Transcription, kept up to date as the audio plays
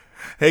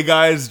Hey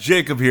guys,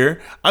 Jacob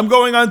here. I'm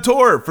going on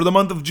tour for the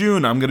month of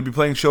June. I'm going to be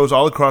playing shows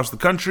all across the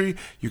country.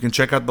 You can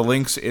check out the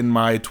links in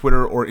my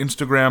Twitter or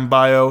Instagram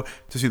bio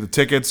to see the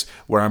tickets,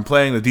 where I'm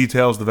playing, the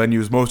details, the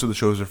venues. Most of the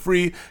shows are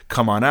free.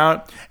 Come on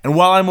out. And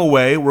while I'm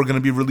away, we're going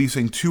to be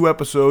releasing 2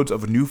 episodes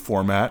of a new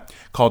format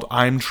called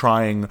I'm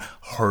Trying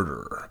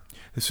Harder.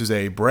 This is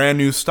a brand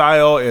new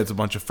style. It's a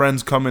bunch of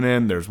friends coming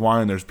in. There's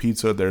wine, there's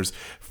pizza, there's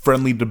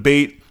friendly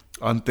debate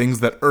on things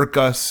that irk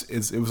us.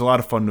 It was a lot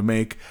of fun to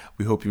make.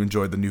 We hope you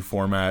enjoyed the new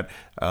format.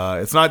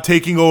 It's not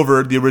taking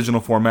over the original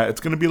format. It's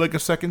going to be like a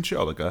second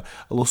show, like a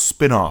little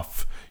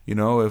spin-off. You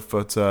know, if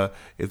it's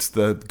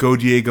the Go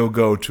Diego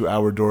Go to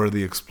Our Dora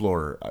the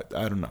Explorer.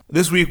 I don't know.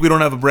 This week we don't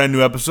have a brand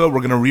new episode.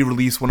 We're going to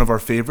re-release one of our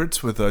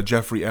favorites with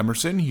Jeffrey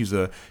Emerson. He's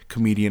a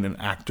comedian and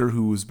actor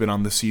who's been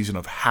on the season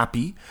of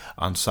Happy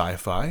on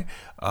Sci-Fi.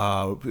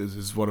 This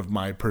is one of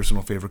my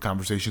personal favorite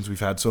conversations we've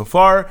had so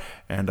far,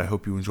 and I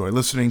hope you enjoy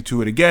listening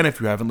to it again. If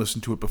you haven't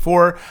listened to it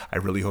before, I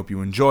really hope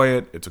you enjoy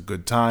it. It's a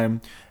good time.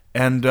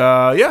 And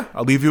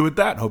I'll leave you with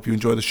that. Hope you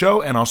enjoy the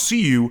show, and I'll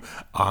see you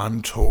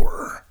on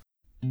tour.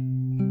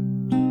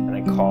 And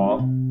I call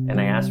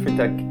and I ask for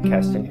Doug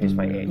Keston, who's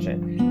my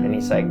agent, and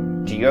he's like,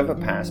 "Do you have a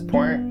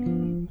passport?"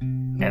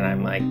 And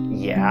I'm like,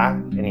 "Yeah."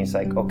 And he's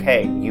like,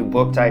 "Okay, you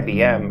booked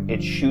IBM.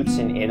 It shoots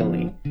in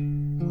Italy,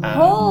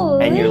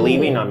 and you're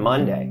leaving on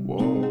Monday.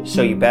 Whoa.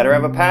 So you better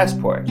have a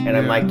passport." And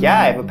I'm like, "Yeah,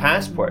 I have a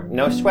passport.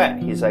 No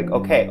sweat." He's like,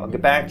 "Okay, I'll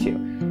get back to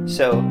you."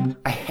 So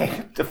I hang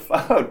up the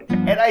phone,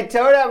 and I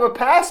don't have a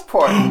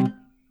passport.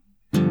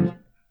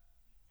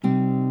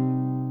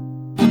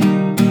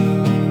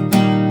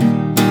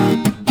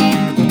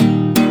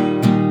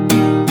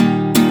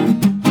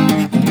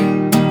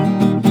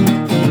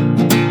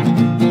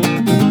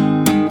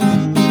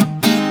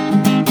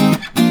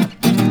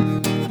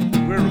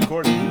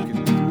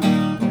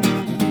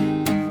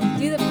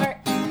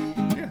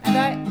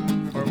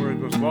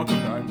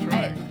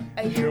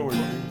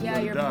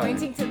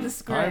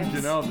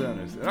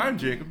 Dennis. And I'm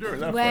Jacob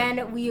Durr.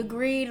 When we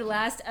agreed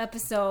last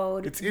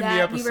episode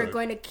that we were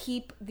going to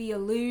keep the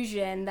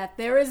illusion that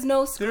there is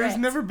no script. There's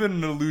never been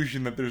an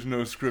illusion that there's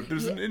no script.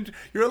 There's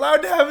you're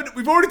allowed to have it.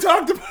 We've already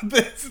talked about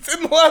this. It's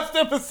in the last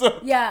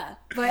episode. Yeah,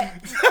 but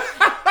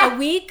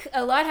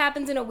a lot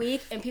happens in a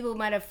week, and people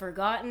might have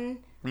forgotten.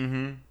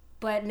 Mm-hmm.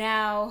 But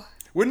now...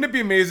 Wouldn't it be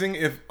amazing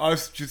if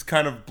us just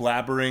kind of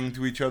blabbering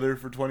to each other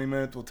for 20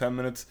 minutes, 10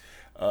 minutes...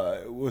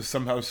 was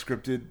somehow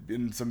scripted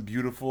in some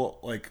beautiful,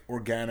 like,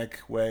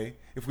 organic way.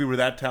 If we were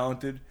that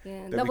talented.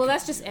 Yeah.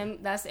 That's just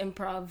that's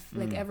improv,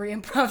 like every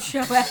improv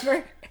show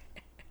ever.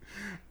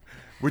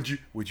 Would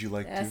you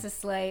like to? That's a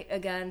slight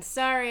again.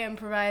 Sorry,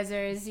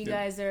 improvisers. You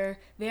guys are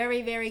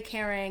very, very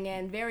caring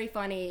and very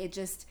funny.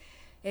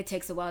 It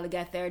takes a while to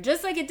get there.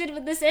 Just like it did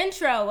with this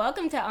intro.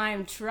 Welcome to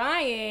I'm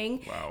Trying,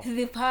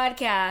 the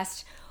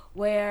podcast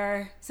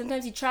where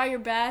sometimes you try your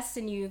best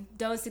and you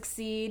don't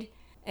succeed.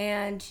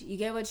 And you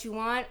get what you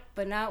want,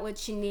 but not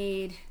what you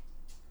need.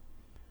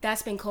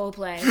 That's been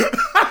Coldplay.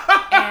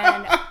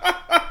 And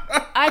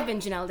I've been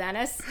Janelle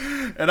Dennis.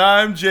 And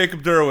I'm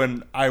Jacob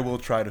Derwin. I will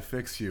try to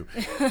fix you.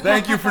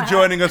 Thank you for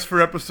joining us for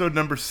episode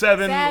number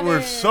 7.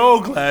 We're so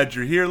glad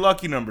you're here.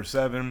 Lucky number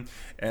 7.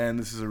 And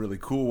this is a really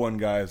cool one,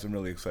 guys. I'm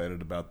really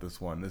excited about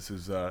this one. This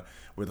is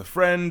with a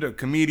friend, a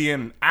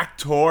comedian, an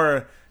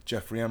actor,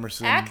 Jeffrey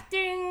Emerson.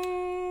 Acting.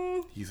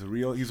 He's a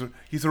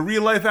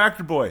real life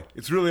actor boy.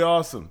 It's really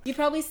awesome. You've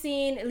probably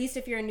seen, at least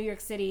if you're in New York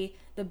City,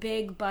 the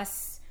big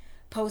bus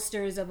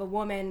posters of a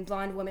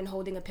blonde woman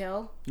holding a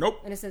pill.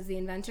 Nope. And it says The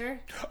Inventor.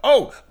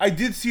 Oh, I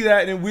did see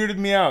that and it weirded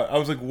me out. I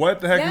was like,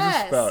 what the heck is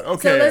this about?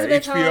 Okay, so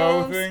Elizabeth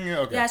HBO Holmes, thing?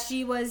 Okay. Yeah,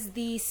 she was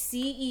the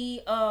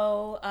CEO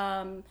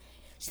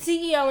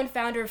and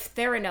founder of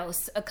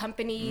Theranos, a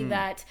company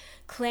that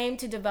claimed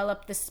to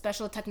develop this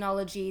special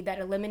technology that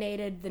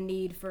eliminated the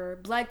need for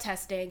blood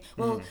testing.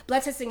 Well,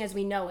 blood testing as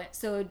we know it.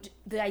 So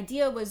the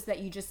idea was that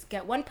you just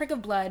get one prick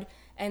of blood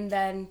and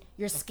then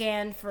you're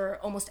scanned for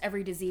almost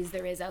every disease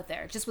there is out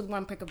there, just with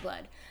one prick of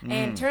blood.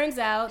 And it turns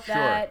out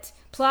that,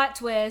 plot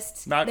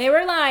twist, they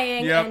were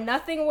lying and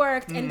nothing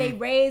worked, and they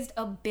raised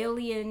 $1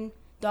 billion,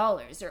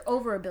 or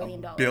over $1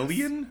 billion. $1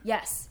 billion?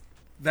 Yes.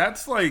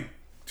 That's like...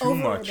 Too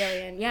over much. $1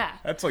 billion, yeah.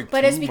 That's like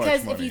but too it's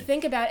because much if money. you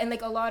think about it, and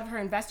like a lot of her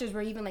investors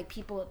were even like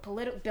people at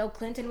Bill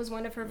Clinton was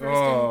one of her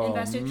first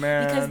investors,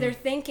 man. because they're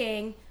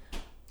thinking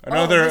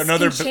another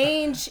can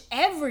change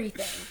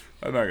everything.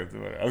 I'm not gonna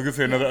do it. I was gonna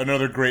say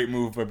another great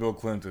move by Bill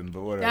Clinton,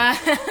 but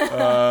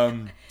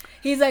whatever.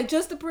 He's like,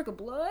 just a prick of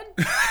blood?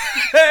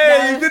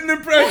 Hey, you didn't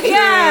impress me. Look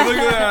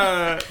at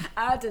that.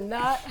 I did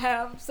not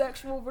have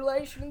sexual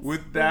relations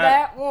with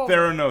that woman.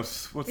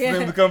 Theranos. What's the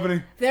name of the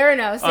company?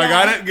 Theranos. I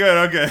got it?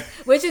 Good, okay.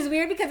 Which is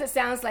weird because it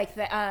sounds like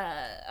the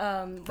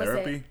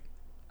Therapy?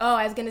 Oh,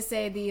 I was gonna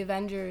say the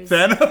Avengers.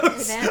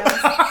 Thanos?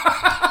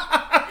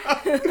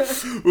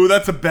 Ooh,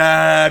 that's a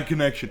bad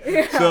connection.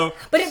 Yeah. So,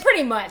 but it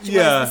pretty much was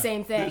the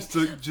same thing.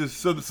 So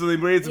they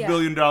raised $1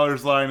 billion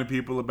lying to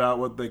people about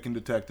what they can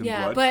detect in blood.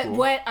 Yeah, but cool.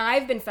 what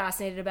I've been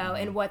fascinated about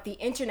and what the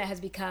internet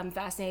has become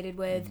fascinated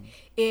with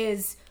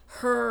is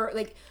her,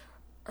 like,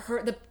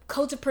 the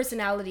cult of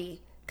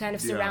personality kind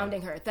of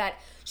surrounding her, that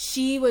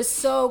she was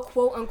so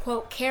quote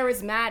unquote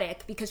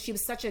charismatic because she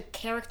was such a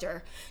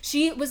character.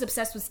 She was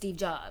obsessed with Steve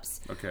Jobs.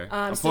 Okay.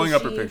 I'm pulling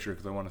up her picture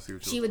because I want to see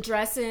what she would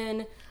dress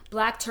in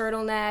black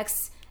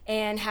turtlenecks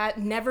and had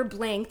never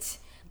blinked,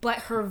 but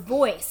her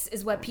voice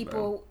is what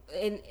people,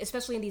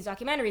 especially in these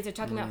documentaries, are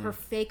talking about her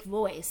fake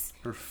voice.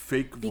 Her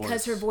fake voice.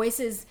 Because her voice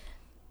is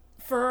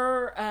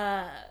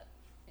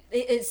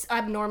it's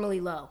abnormally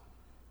low.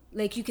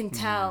 Like, you can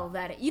tell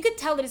that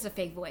it's a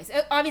fake voice.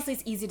 Obviously,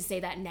 it's easy to say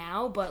that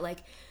now, but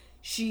like,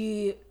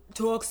 she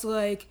talks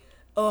like,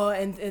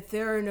 and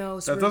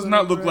Theranos. That does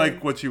not look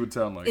like what she would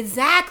sound like.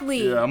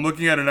 Exactly. Yeah, I'm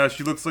looking at her now.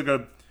 She looks like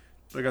a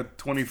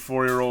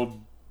 24-year-old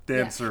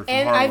dancer from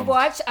and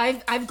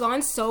Harlem. I've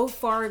gone so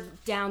far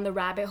down the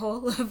rabbit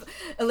hole of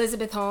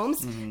Elizabeth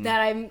Holmes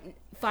that I'm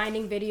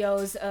finding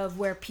videos of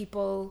where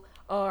people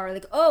are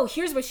like, oh,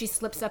 here's where she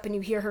slips up and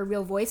you hear her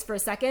real voice for a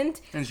second.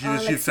 And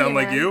she'd sound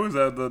like you? Is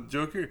that the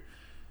joke here?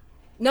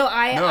 No,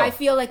 I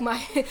feel like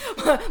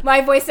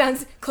my voice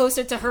sounds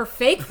closer to her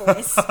fake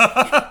voice.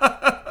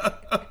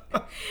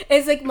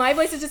 It's like my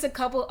voice is just a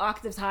couple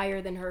octaves higher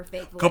than her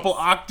fake voice. Couple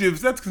octaves,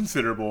 that's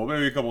considerable.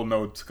 Maybe a couple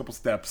notes, a couple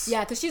steps.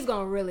 Yeah, because she's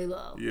going really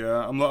low.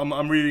 Yeah,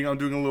 I'm reading, I'm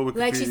doing a little Wikipedia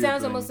like, she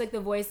sounds thing. almost like the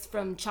voice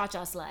from Cha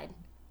Cha Slide.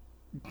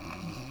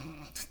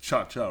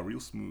 Cha-cha, real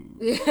smooth.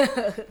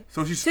 Yeah.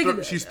 So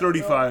she's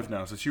 35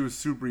 now, so she was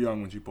super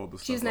young when she pulled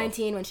this stuff She was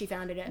 19 when she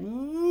founded it.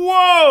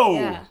 Whoa!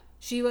 Yeah.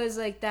 She was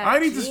like that. I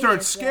need to start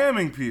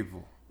scamming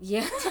people.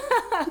 Yeah.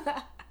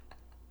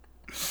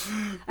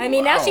 I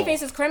mean, now she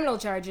faces criminal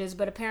charges,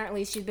 but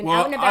apparently she's been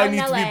out and about in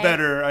LA.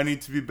 I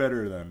need to be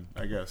better then,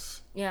 I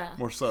guess. Yeah.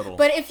 More subtle.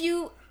 But if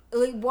you...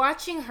 like,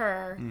 watching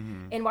her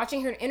and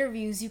watching her in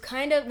interviews, you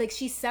kind of like,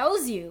 she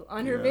sells you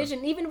on her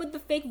vision, even with the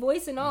fake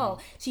voice and all.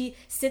 She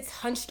sits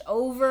hunched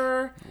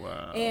over,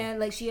 and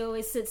like, she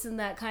always sits in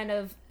that kind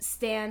of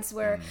stance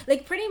where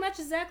like, pretty much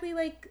exactly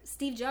like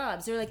Steve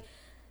Jobs, or like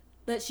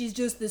that she's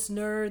just this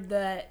nerd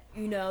that,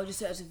 you know, just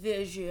has a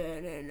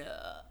vision and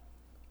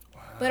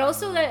but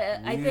also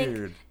that I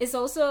think it's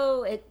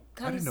also, it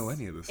comes, I didn't know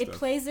any of this it stuff.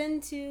 plays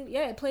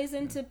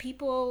into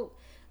people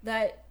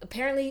that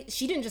apparently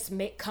she didn't just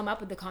come up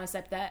with the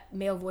concept that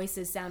male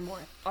voices sound more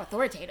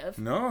authoritative.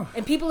 No.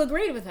 And people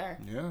agreed with her.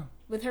 Yeah.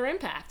 With her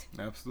impact.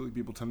 Absolutely.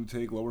 People tend to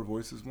take lower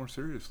voices more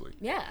seriously.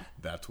 Yeah.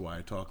 That's why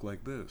I talk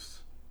like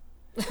this.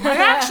 My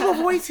actual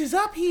voice is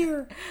up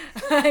here.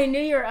 I knew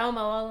you were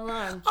Elmo all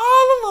along.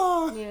 All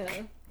along.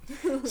 Yeah.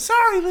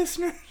 Sorry,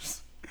 listeners.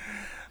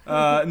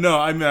 No,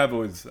 I've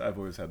always had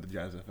the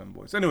Jazz FM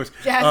voice. Anyways,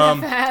 Jazz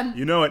FM.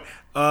 You know it.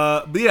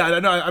 But yeah,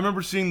 I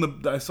remember seeing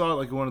I saw it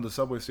like one of the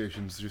subway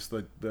stations. Just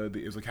like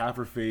it was like half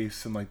her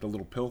face and like the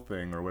little pill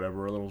thing or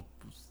whatever, a little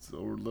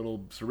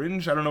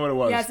syringe. I don't know what it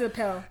was. Yeah, it's a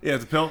pill. Yeah,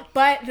 it's a pill.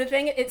 But the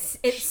thing,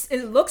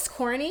 it looks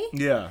corny.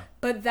 Yeah.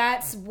 But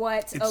that's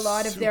what a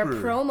lot of their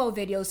promo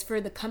videos for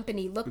the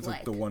company look it's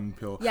like. The one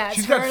pill. Yeah,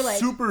 she's got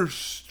super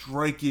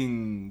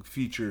striking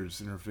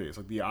features in her face,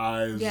 like the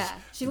eyes. Yeah,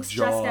 she looks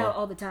jaw. stressed out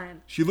all the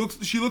time. She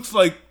looks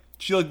like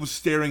she was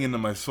staring into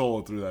my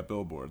soul through that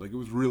billboard. Like, it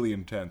was really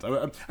intense.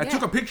 I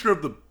took a picture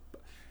of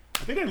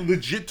I think I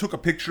legit took a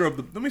picture of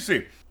let me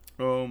see.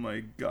 Oh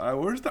my god,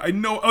 where's the? I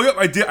know. Oh yep,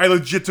 I did. I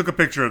legit took a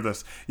picture of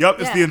this. Yep,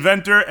 it's the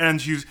inventor, and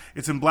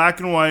it's in black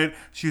and white.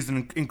 She's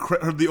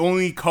the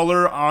only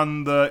color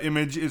on the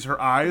image is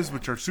her eyes,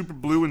 which are super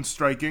blue and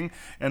striking,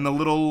 and the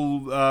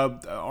little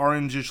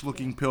orangish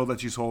looking pill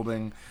that she's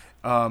holding.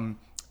 And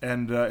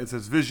it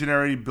says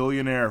 "visionary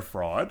billionaire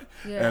fraud,"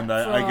 and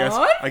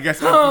I guess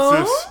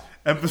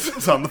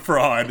emphasis on the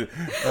fraud.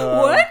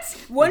 What?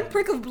 One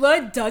prick of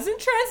blood doesn't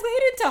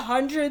translate into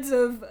hundreds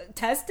of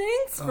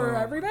testings for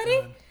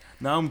everybody? God.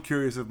 Now I'm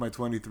curious if my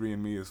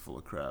 23andMe is full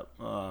of crap.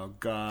 Oh,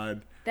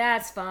 God.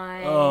 That's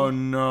fine. Oh,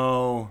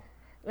 no.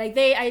 Like,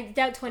 I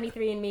doubt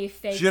 23andMe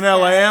fakes Janelle,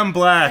 that. I am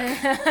black.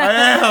 I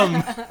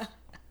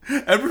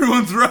am.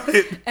 Everyone's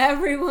right.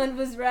 Everyone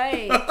was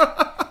right.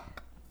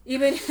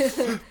 Even...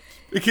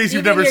 In case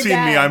you've never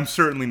seen me, I'm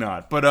certainly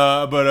not. But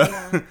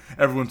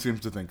everyone seems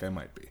to think I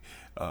might be.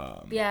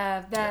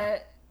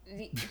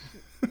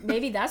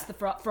 Maybe that's the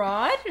fraud.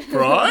 Fraud?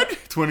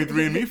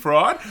 23andMe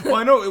fraud? Well,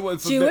 I know it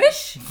was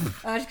Jewish?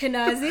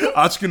 Ashkenazi?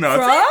 Ashkenazi?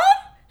 Fraud?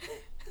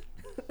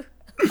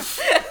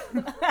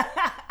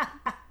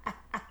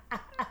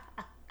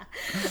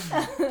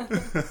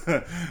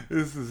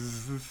 This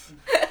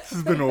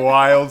has been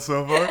wild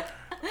so far.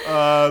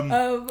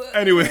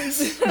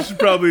 Anyways, we should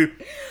probably...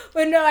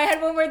 But no, I had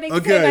one more thing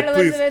to say about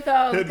Elizabeth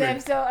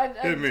Holmes.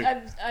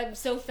 I'm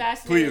so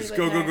fascinated. Please,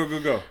 go.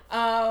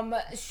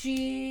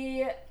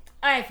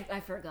 I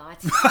forgot.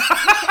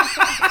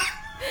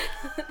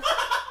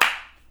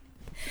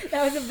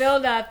 That was a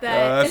build-up.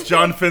 That's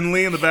John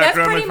Finley in the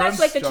background. That's pretty much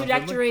like the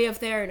trajectory of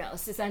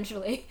Theranos,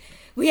 essentially.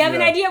 We have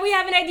an idea.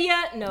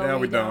 No,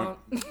 we don't.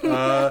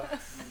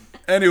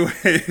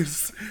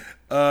 Anyways,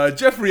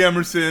 Jeffrey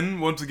Emerson,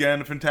 once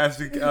again, a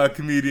fantastic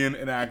comedian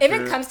and actor. If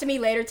it comes to me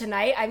later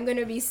tonight, I'm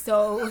gonna be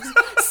so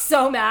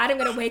mad. I'm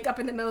gonna wake up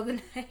in the middle of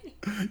the night.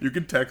 You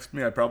can text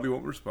me. I probably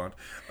won't respond.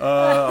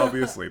 I'll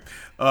be asleep.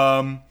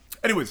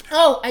 Anyways.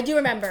 Oh, I do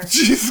remember.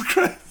 Jesus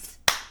Christ.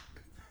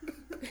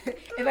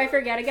 If I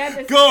forget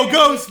again,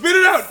 go, spit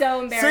it out.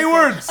 So embarrassing. Say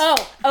words.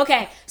 Oh,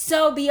 okay.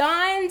 So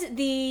beyond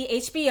the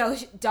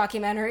HBO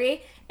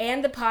documentary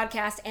and the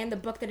podcast and the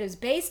book that it is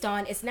based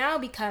on, it's now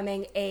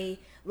becoming a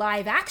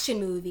live action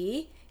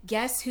movie.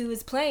 Guess who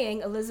is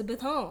playing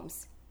Elizabeth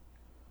Holmes?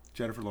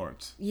 Jennifer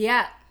Lawrence.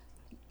 Yeah.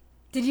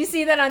 Did you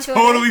see that on Twitter?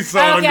 Totally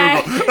saw it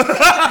on Google.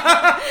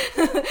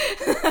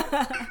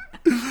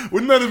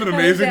 Wouldn't that have been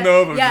amazing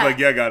though? If I was just like,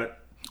 yeah, got it.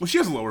 Well, she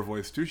has a lower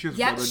voice too. She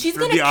has she's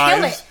gonna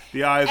kill it.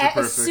 The eyes are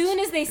perfect. As soon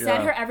as they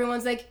said her,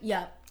 everyone's like,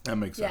 yeah. That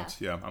makes sense.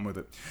 Yeah, I'm with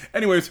it.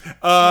 Anyways,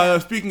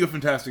 speaking of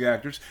fantastic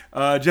actors,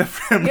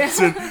 Jeffrey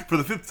Emerson, for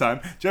the 5th time,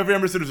 Jeffrey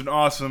Emerson is an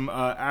awesome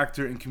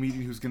actor and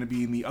comedian who's going to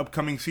be in the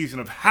upcoming season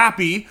of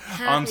Happy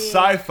on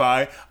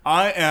Sci-Fi.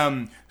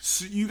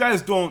 You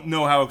guys don't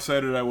know how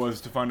excited I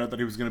was to find out that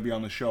he was going to be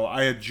on the show.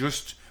 I had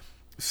just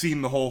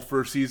seen the whole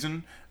first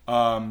season.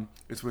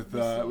 It's with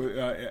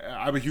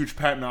I'm a huge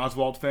Patton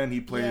Oswalt fan. He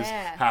plays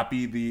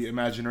Happy, the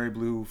imaginary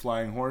blue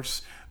flying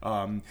horse.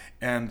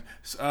 And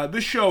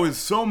this show is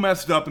so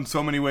messed up in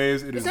so many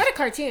ways. It's not a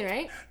cartoon,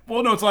 right?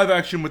 Well, no, it's live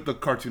action with the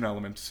cartoon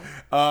elements.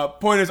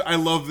 Point is, I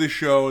love this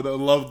show. I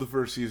love the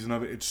first season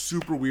of it. It's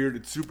super weird.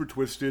 It's super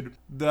twisted.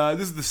 This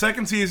is the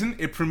 2nd season.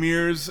 It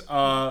premieres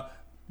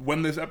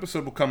when this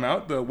episode will come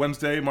out, the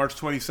Wednesday, March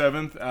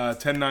 27th,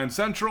 10/9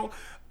 Central.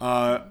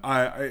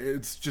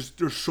 It's just,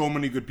 there's so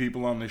many good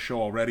people on this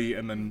show already,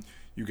 and then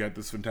you get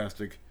this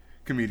fantastic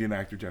comedian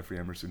actor Jeffrey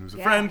Emerson, who's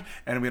a friend,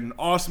 and we had an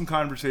awesome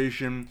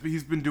conversation.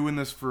 He's been doing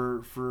this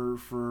for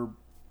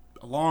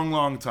a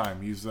long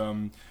time. He's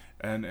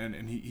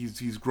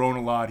he's grown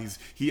a lot.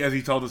 He as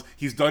he told us,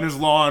 he's done his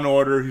Law and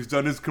Order, he's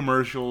done his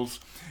commercials,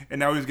 and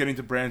now he's getting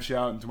to branch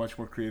out into much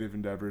more creative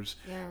endeavors.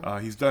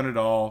 He's done it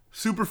all.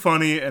 Super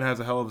funny and has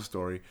a hell of a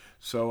story.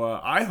 So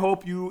I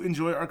hope you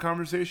enjoy our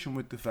conversation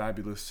with the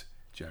fabulous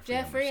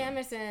Jeffrey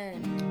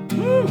Emerson.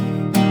 Woo!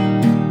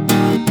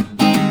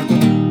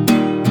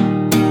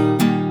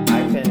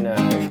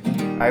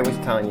 I was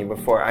telling you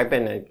before, I've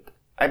been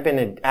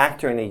an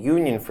actor in a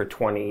union for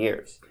 20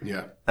 years.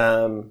 Yeah.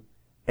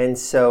 And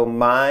so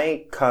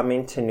my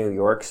coming to New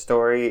York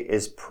story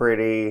is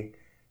pretty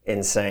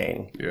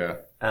insane. Yeah.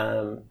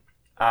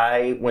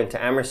 I went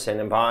to Emerson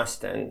in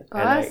Boston.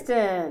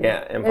 Boston.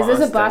 In Boston. Is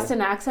this a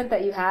Boston accent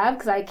that you have?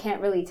 Because I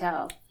can't really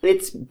tell.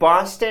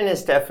 Boston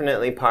is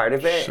definitely part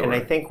of it, sure. And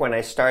I think when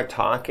I start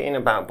talking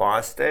about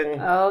Boston,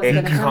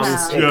 it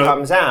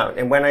comes out.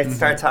 And when I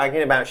start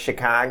talking about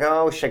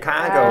Chicago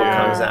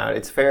comes out.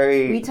 It's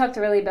very. We talked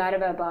really bad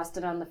about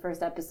Boston on the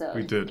first episode.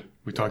 We did.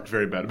 We talked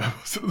very bad about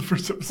Boston on the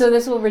first episode. So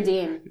this will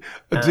redeem.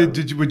 Would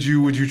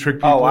you trick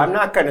people? Oh, I'm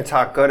not going to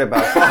talk good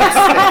about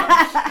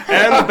Boston.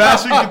 And the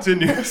bashing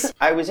continues.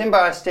 I was in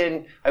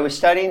Boston. I was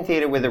studying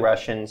theater with the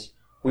Russians.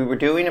 We were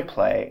doing a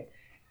play.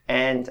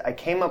 And I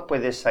came up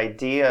with this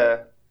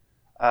idea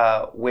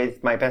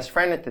with my best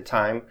friend at the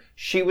time.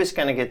 She was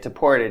going to get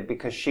deported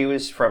because she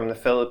was from the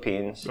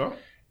Philippines. Oh.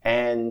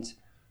 And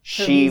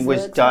she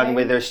was done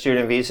with her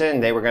student visa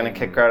and they were going to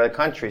kick her out of the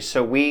country.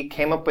 So we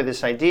came up with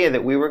this idea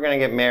that we were going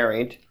to get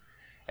married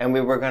and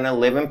we were going to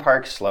live in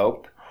Park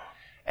Slope.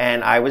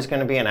 And I was going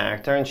to be an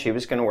actor and she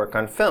was going to work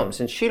on films.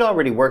 And she'd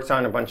already worked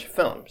on a bunch of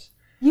films.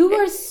 You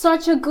were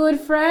such a good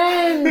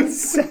friend.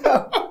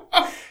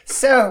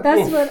 So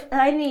that's what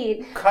I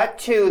need. Cut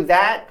to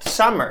that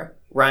summer,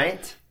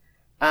 right?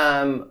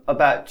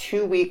 About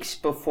 2 weeks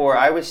before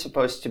I was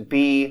supposed to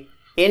be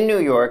in New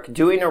York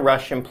doing a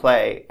Russian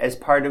play as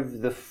part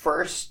of the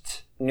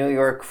first New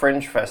York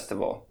Fringe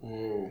Festival.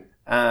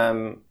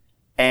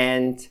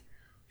 And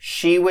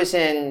she was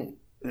in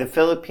the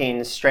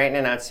Philippines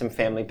straightening out some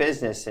family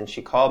business, and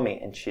she called me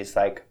and she's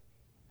like,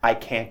 I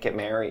can't get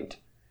married.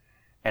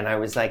 And I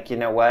was like, you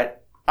know what?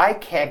 I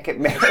can't get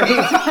married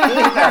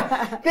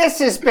either. This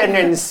has been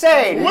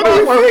insane. What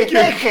were we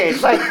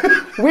thinking? Like,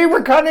 we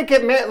were going to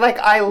get married. Like,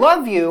 I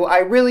love you. I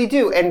really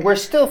do. And we're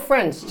still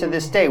friends to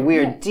this day. We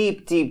are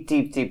deep, deep,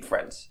 deep, deep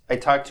friends. I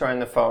talk to her on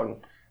the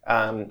phone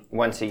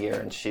once a year,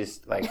 and she's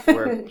like,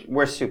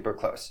 we're super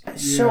close. Yeah.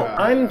 So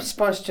I'm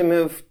supposed to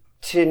move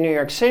to New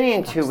York City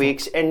in 2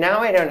 weeks, and now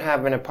I don't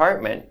have an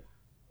apartment.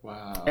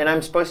 Wow. And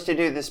I'm supposed to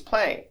do this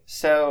play.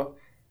 So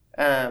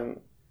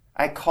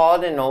I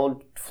called an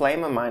old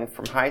flame of mine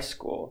from high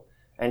school,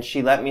 and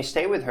she let me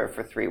stay with her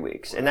for 3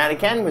 weeks. And that,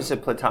 again, was a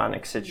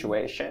platonic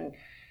situation.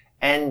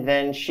 And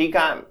then she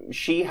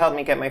helped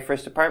me get my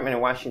first apartment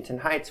in Washington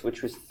Heights,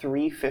 which was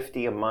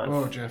 $350 a month.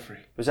 Oh, Jeffrey.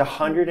 It was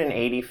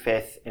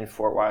 185th in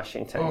Fort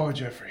Washington. Oh,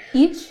 Jeffrey.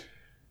 Each?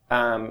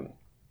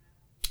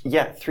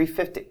 Yeah,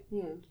 $350.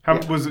 Yeah. How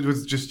was it?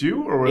 Was it just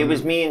you, or it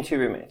was me and 2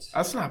 roommates?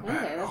 That's not bad.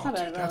 Okay, that's not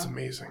bad at all. That's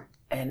amazing.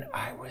 And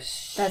I was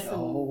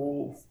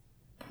so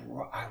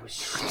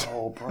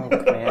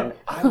broke, man.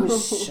 I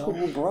was so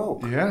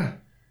broke. Yeah.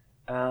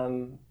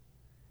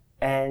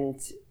 And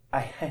I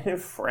had a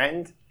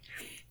friend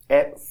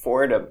at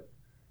Fordham,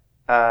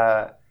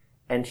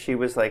 and she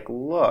was like,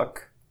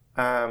 look,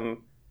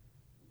 I'm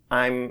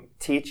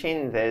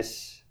teaching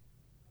this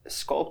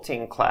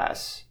sculpting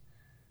class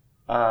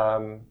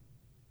for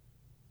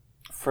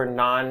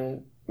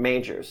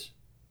non-majors,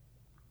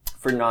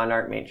 for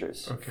non-art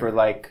majors, for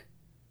like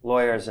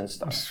lawyers and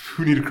stuff.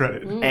 Who need a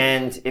credit?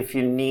 And if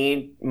you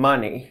need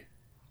money,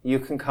 you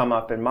can come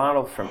up and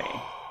model for me.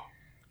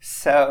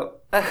 So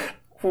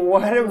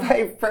one of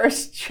my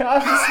first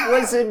jobs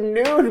was a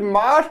nude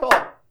model.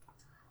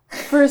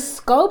 For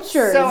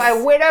sculptures. So I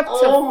went up to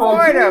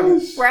Fordham,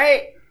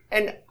 right?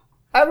 And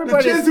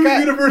everybody's Jesuit got,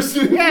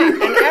 University. yeah,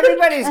 and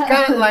everybody's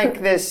got like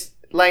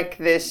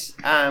this,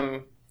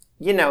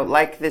 you know,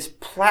 like this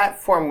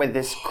platform with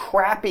this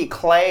crappy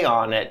clay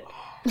on it.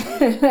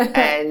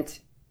 And,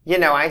 you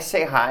know, I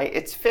say hi,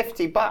 it's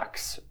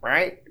 $50,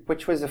 right?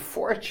 Which was a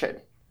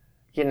fortune.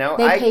 You know,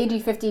 They paid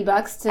you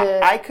 $50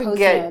 to I could post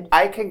get an ad.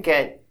 I could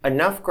get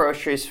enough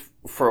groceries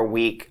for a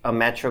week, a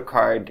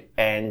MetroCard,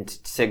 and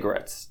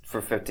cigarettes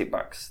for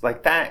 $50.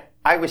 Like that,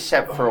 I was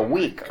set for a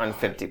week on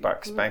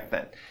 $50 back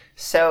then.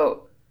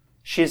 So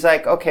she's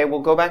like, okay, we'll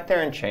go back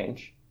there and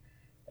change.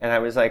 And I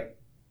was like,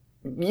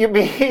 you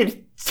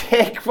mean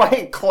take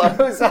my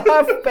clothes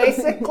off,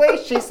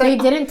 basically? She's They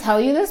like, didn't tell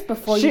you this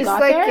before you she's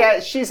got like, there?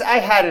 yeah, I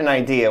had an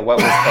idea what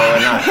was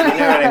going on. You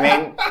know what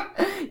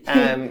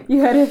I mean? You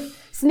had a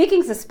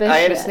sneaking suspicion. I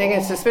had a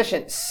sneaking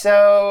suspicion.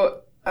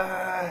 So,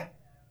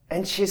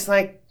 and she's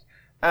like,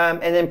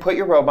 and then put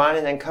your robe on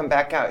and then come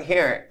back out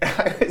here.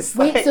 I was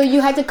Wait, like, so you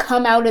had to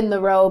come out in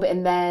the robe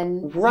and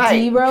then Right.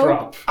 de-robe?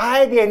 Drop.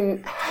 I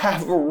didn't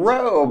have a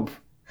robe.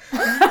 So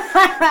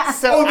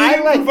Oh, they I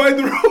didn't like, provide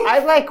the robe. I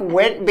like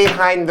went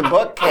behind the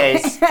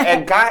bookcase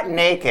and got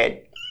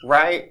naked,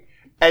 right?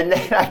 And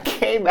then I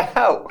came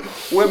out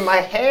with my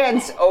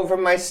hands over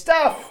my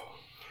stuff.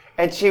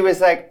 And she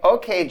was like,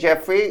 okay,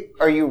 Jeffrey,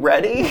 are you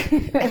ready?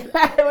 And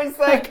I was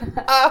like,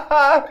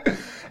 uh-huh.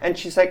 And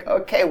she's like,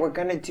 okay, we're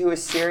going to do a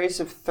series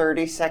of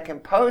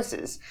 30-second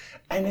poses.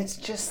 And it's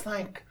just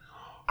like,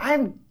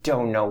 I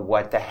don't know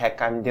what the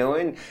heck I'm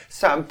doing.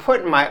 So I'm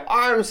putting my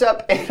arms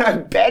up and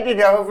I'm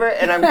bending over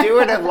and I'm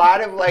doing a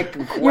lot of like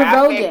graphic. You're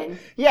voguing.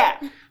 Yeah,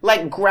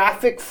 like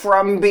graphic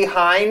from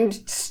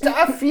behind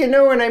stuff, you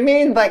know what I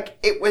mean? Like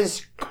it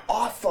was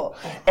awful.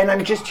 And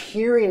I'm just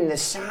hearing the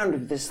sound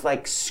of this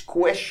like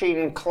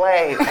squishing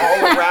clay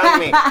all around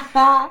me.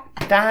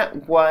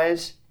 That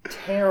was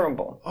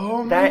terrible.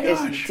 Oh my That is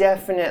gosh.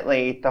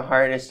 definitely the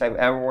hardest I've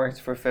ever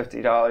worked for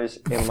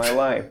 $50 in my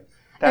life.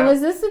 And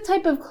was this the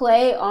type of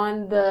clay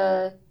on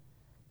that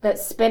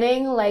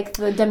spinning, like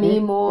the Demi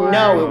Moore?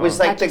 No, it was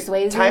like the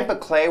Patrick Swayze? type of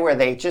clay where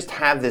they just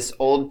have this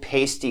old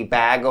pasty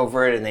bag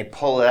over it and they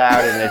pull it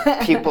out and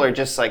the people are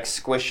just like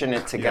squishing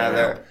it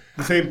together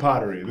The same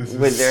pottery. This is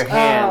with their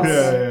hands.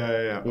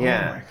 Yeah.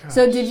 Yeah. Oh my God.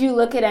 So did you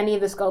look at any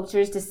of the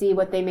sculptures to see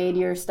what they made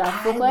your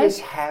stuff I look like? was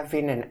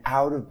having an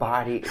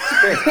out-of-body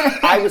experience.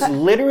 I was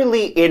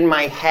literally in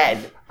my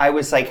head. I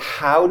was like,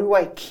 how do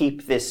I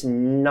keep this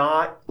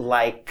not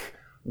like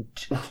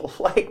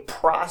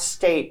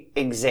prostate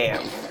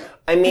exam?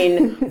 I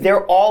mean,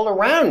 they're all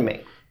around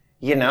me,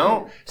 you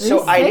know?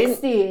 So I didn't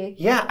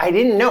 360. Yeah, I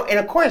didn't know. And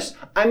of course,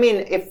 I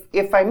mean,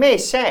 if I may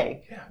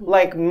say,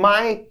 like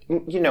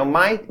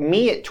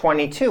me at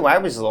 22, I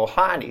was a little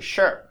hottie,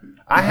 sure.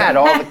 I had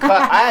all the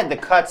I had the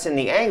cuts and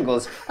the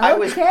angles. I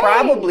was Okay.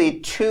 probably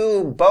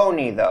too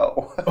bony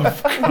though.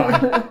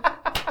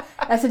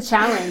 That's a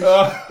challenge.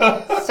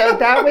 So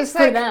that was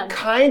like them.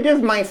 kind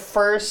of my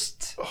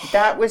first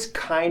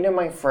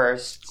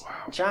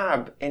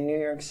job in New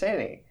York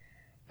City.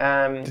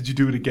 Did you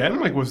do it again?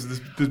 Like, was this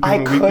being I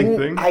a weekly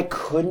thing?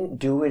 couldn't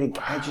do it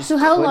again. I just So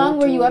how couldn't long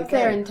were do you it up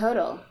there again. in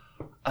total?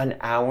 An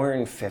hour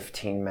and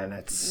 15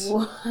 minutes.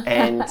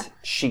 And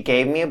she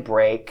gave me a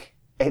break.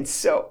 And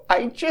so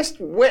I just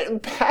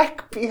went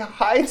back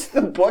behind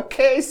the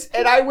bookcase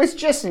and I was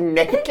just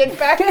naked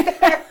back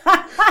there.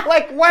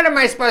 Like, what am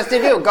I supposed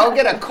to do? Go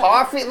get a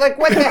coffee? Like,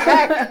 what the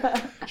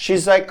heck?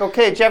 She's like,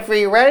 okay,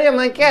 Jeffrey, you ready? I'm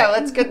like, yeah,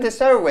 let's get this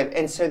over with.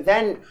 And so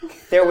then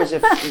there was a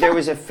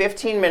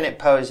 15-minute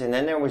pose and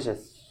then there was a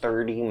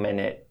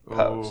 30-minute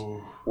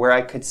pose where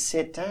I could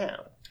sit down.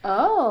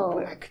 Oh.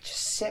 Where I could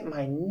just sit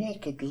my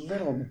naked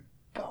little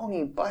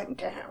bony butt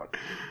down.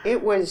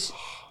 It was...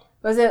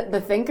 Was it the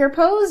thinker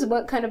pose?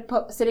 What kind of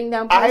sitting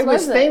down pose I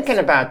was this? thinking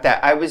about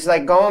that. I was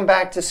like going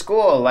back to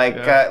school, like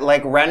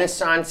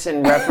Renaissance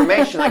and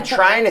Reformation, like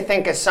trying to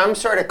think of some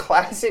sort of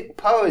classic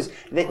pose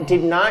that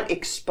did not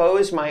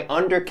expose my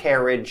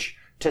undercarriage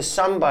to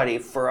somebody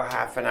for a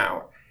half an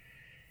hour.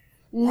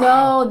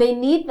 No, they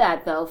need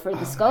that though for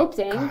the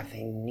sculpting. God,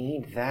 they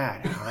need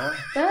that, huh?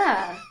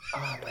 Yeah.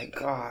 Oh my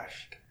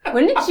gosh.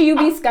 Wouldn't you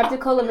be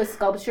skeptical of a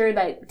sculpture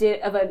that did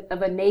of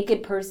a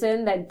naked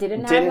person that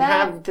didn't Didn't have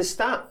that? have the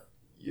stuff.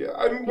 Yeah,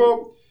 I mean,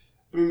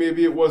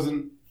 maybe it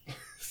wasn't.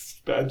 It's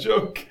a bad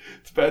joke.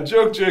 It's a bad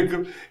joke,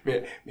 Jacob.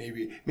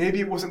 Maybe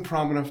it wasn't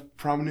prominent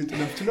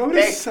enough to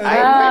notice.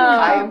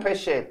 I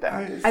appreciate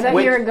that. I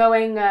thought you were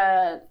going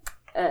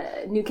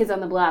New Kids on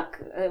the Block.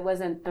 It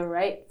wasn't the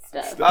right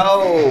stuff.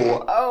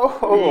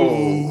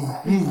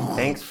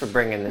 Thanks for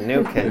bringing the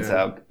new kids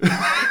up.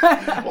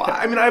 Well,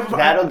 I mean,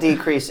 That'll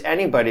decrease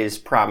anybody's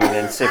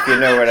prominence, if you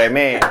know what I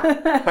mean.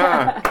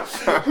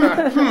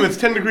 It's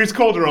 10 degrees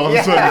colder all of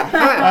a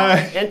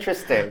sudden.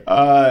 Interesting.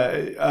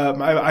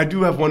 I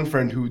do have one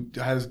friend who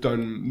has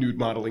done nude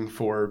modeling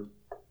for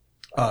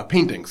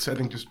paintings, I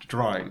think just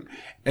drawing.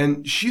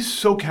 And she's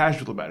so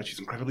casual about it. She's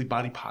incredibly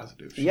body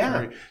positive. She's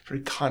very,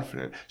 very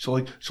confident.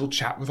 She'll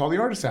chat with all the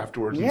artists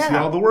afterwards and see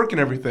all the work and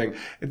everything.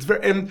 It's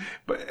very,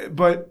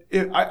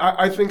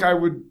 I think I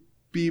would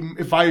be,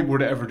 if I were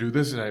to ever do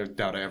this, and I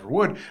doubt I ever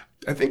would,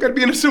 I think I'd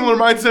be in a similar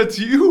mindset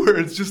to you, where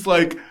it's just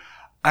like,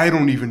 I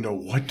don't even know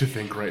what to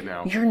think right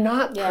now. You're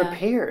not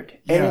prepared.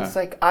 And it's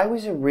like, I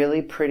was a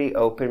really pretty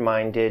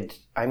open-minded,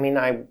 I mean,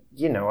 I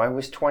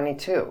was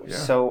 22. Yeah.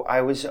 So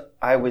I was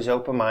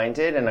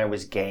open-minded and I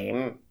was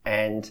game,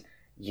 and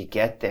you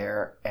get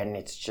there and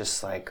it's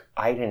just like,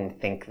 I didn't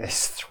think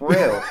this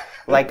through.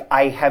 Like,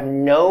 I have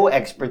no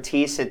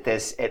expertise at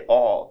this at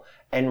all.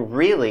 And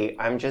really,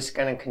 I'm just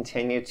going to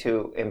continue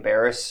to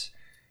embarrass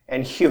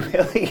and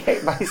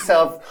humiliate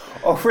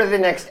myself over the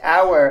next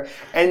hour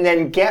and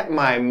then get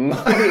my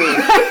money,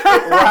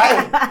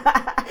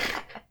 right?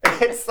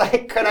 It's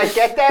like, could I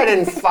get that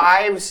in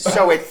fives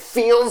so it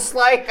feels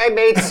like I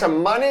made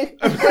some money?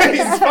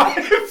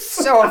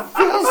 So it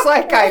feels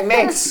like I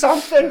made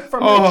something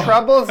from my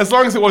troubles? As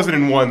long as it wasn't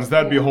in ones,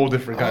 that'd be a whole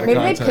different kind of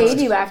context. Maybe they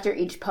paid you after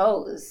each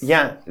pose.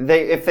 Yeah,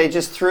 if they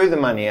just threw the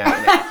money at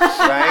me,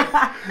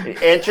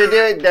 right?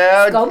 Introduce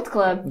now, Sculpt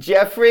Club.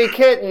 Jeffrey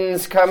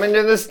Kittens coming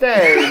to the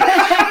stage.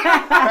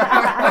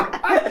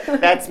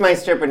 That's my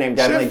stripper name,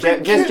 definitely.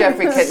 Just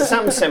Jeffrey Kittens,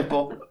 something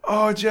simple.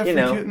 Oh, Jeffrey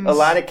Kittens. A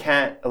lot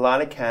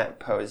of cat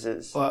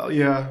poses.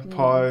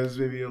 Pause,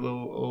 maybe a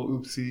little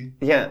oopsie.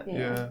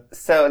 Yeah.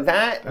 So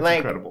that's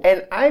incredible.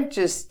 And I've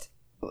just,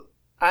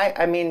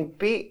 I mean,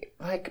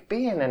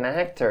 being an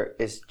actor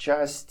is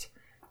just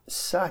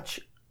such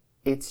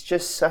a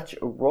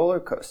roller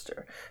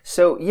coaster.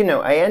 So,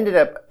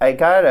 I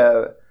got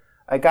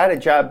a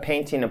job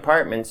painting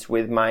apartments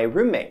with my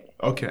roommate.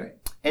 Okay.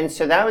 And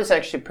so that was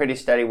actually pretty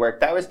steady work.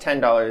 That was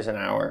 $10 an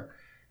hour.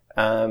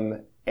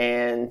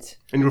 And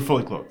you were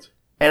fully clothed.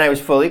 And I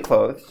was fully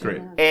clothed.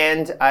 Great.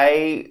 And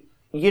I,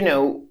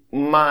 the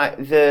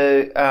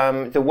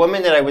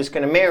woman that I was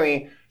going to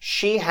marry,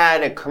 she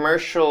had a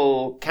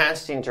commercial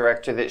casting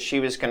director that she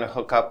was going to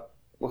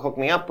hook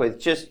me up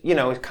with, just,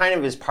 kind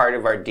of as part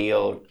of our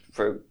deal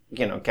for,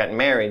 getting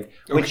married,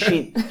 which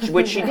she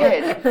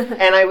did.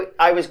 And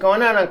I was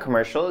going out on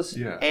commercials.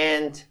 Yeah.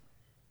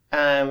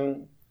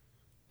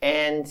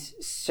 And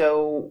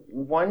so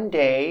one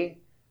day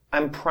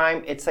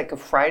it's like a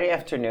Friday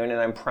afternoon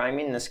and I'm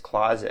priming this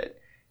closet.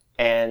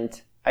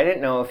 And I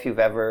didn't know if you've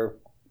ever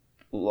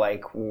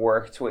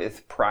worked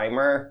with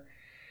primer,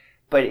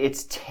 but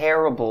it's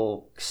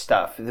terrible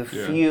stuff. The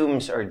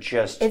fumes are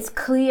just... It's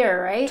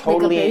clear, right?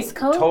 Totally, like a base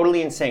coat?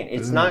 Totally insane.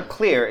 It's not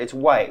clear, it's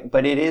white,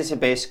 but it is a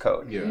base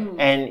coat. Yeah.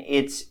 And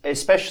it's,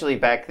 especially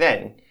back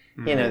then,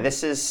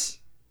 this is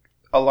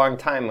a long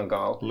time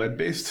ago.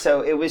 Lead-based?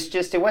 So it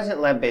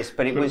wasn't lead-based,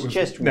 but it was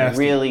just nasty.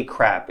 Really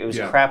crap. It was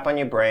crap on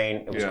your brain.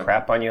 It was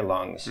crap on your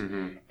lungs.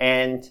 Mm-hmm.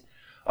 And,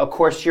 of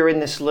course, you're in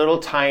this little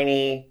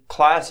tiny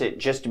closet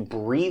just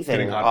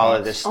breathing all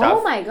of this stuff.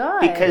 Oh, my God.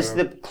 Because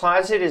the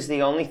closet is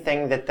the only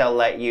thing that they'll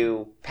let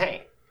you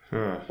paint.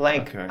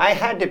 I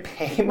had to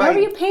pay my... Why are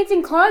you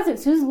painting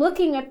closets? Who's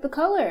looking at the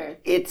color?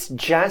 It's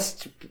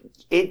just...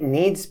 It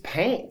needs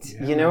paint.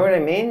 Yeah. You know what I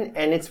mean?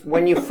 And it's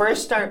when you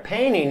first start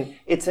painting,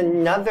 it's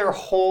another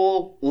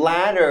whole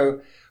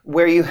ladder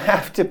where you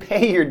have to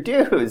pay your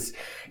dues.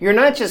 You're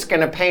not just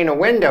going to paint a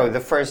window the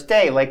first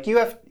day.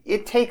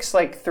 It takes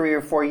 3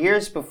 or 4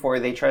 years before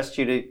they trust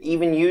you to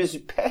even use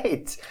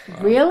paint.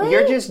 Wow. Really?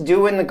 You're just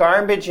doing the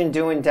garbage and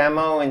doing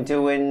demo and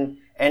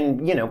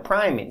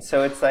priming.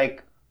 So it's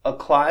like a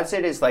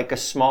closet is like a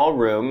small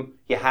room.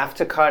 You have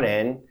to cut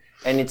in.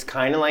 And it's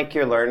kind of like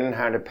you're learning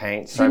how to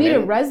paint. So you need a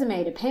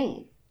resume to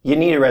paint. You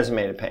need a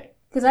resume to paint.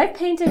 Because I've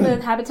painted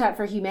with Habitat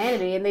for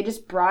Humanity, and they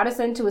just brought us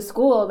into a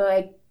school. They're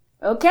like,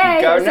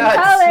 okay, go here's nuts.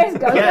 some colors,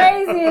 go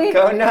crazy.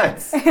 Go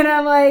nuts. And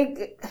I'm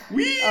like,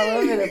 all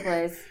over the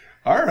place.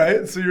 All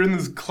right, so you're in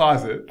this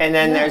closet. And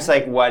then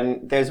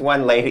there's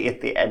one lady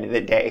at the end of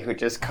the day who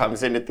just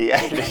comes in at the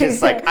end and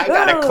is like, I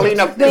gotta clean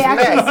up this mess.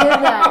 They actually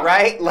did that.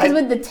 Right? Because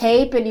with the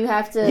tape and you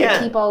have to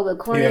keep all the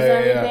corners and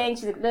everything.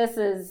 She's like,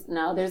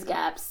 there's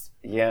gaps.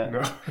 Yeah.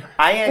 No.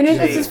 And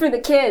this is for the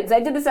kids. I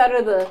did this out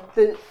of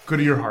the good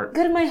of your heart.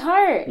 Good of my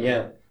heart.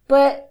 Yeah.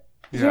 But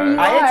here you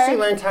I are. actually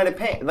learned how to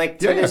paint.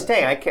 To this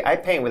day, I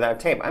paint without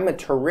tape. I'm a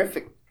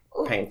terrific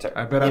painter.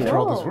 I bet after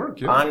all this work,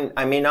 on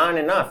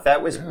and off.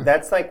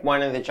 That's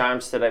one of the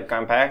jobs that I've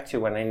gone back to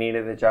when I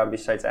needed a job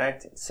besides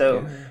acting.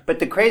 So, but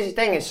the crazy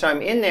thing is, so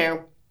I'm in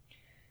there,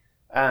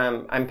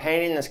 I'm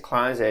painting this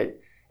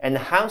closet, and the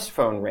house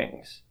phone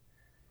rings.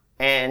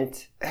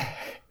 And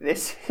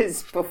this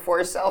is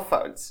before cell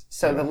phones.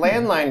 So the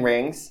landline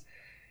rings,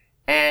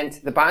 And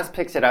the boss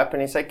picks it up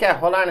and he's like, yeah,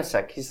 hold on a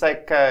sec. He's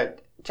like,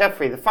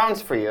 Jeffrey, the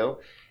phone's for you.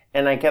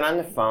 And I get on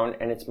the phone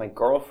and it's my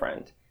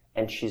girlfriend.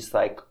 And she's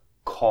like,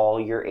 call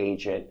your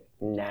agent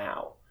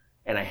now.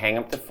 And I hang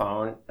up the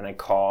phone and I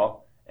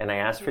call and I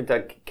ask for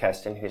Doug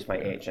Keston, who's my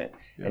agent.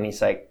 Yeah. And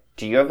he's like,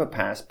 do you have a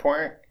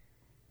passport?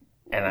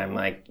 And I'm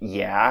like,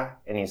 yeah.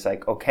 And he's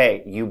like,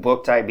 okay, you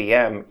booked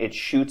IBM. It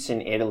shoots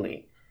in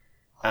Italy.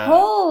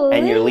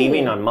 And you're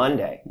leaving on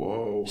Monday.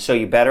 Whoa. So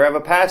you better have a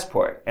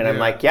passport. And I'm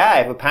like, yeah, I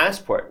have a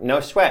passport. No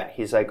sweat.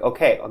 He's like,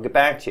 okay, I'll get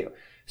back to you.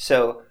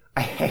 So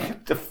I hang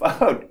up the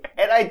phone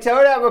and I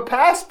don't have a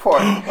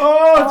passport. Jeffrey.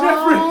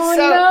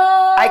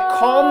 I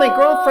call my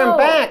girlfriend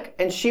back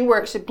and she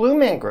works at Blue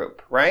Man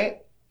Group,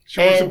 right?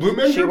 She works at Blue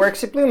Man Group? She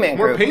works at Blue Man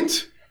Group. More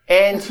paint?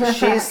 And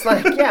she's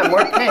like, yeah,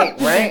 more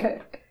paint,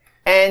 right?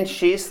 And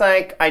she's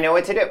like, I know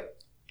what to do.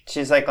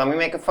 She's like, let me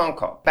make a phone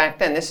call. Back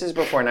then, this is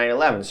before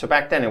 9/11, so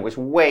back then it was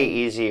way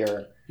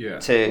easier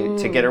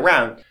to get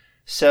around.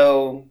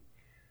 So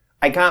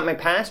I got my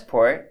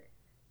passport,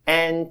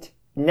 and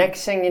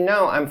next thing you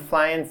know, I'm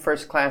flying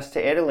first class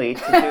to Italy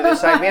to do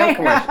this IBM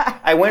commercial.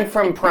 I went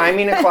from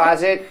priming a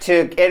closet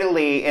to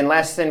Italy in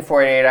less than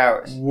 48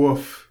 hours.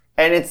 Woof.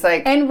 And it's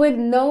like... And with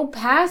no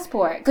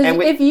passport. Because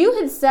if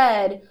you had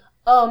said...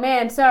 oh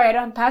man, sorry, I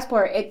don't have a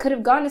passport, it could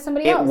have gone to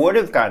somebody else. It would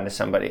have gone to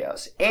somebody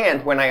else.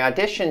 And when I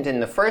auditioned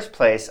in the first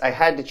place, I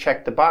had to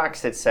check the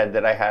box that said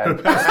that I had a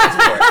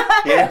passport.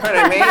 You know what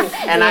I mean?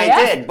 And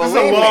I did. This is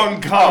a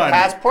long con. Oh,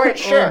 passport?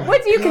 Sure.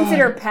 What do you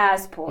consider a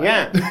passport?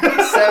 Yeah.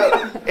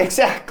 So,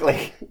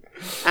 exactly.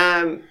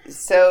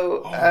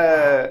 So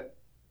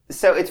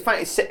it's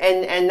funny. So,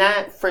 and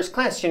that first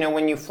class, you know,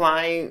 when you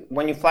fly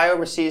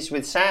overseas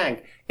with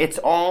SAG, it's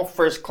all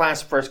first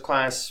class. Oh,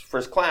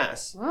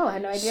 I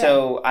had no idea.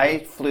 So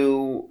I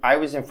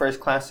was in first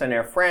class on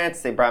Air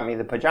France. They brought me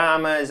the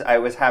pajamas. I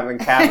was having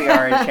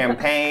caviar and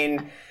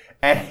champagne.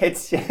 And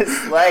it's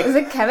just like... Was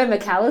it Kevin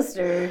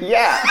McAllister?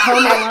 Yeah.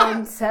 Home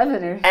Alone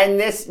 7 or... And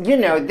this, you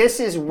know,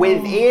 this is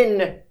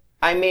within...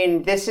 I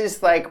mean, this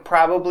is like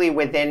probably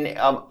within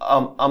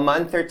a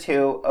month or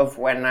two of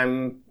when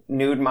I'm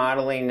nude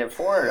modeling at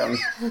Fordham.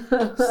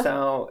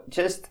 So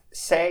just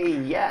say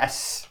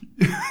yes.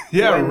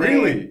 Yeah,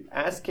 really.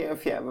 Ask you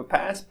if you have a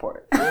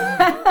passport.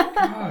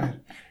 God,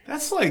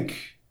 that's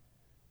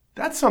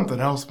something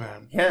else,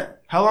 man. Yeah.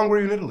 How long were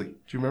you in Italy? Do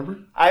you remember?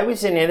 I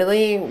was in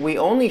Italy. We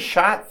only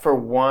shot for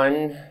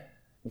one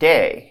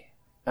day.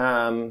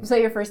 So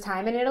your first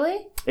time in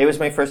Italy? It was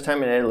my first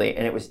time in Italy,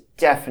 and it was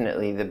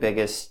definitely the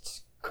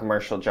biggest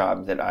commercial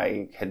job that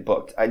I had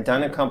booked. I'd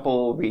done a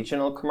couple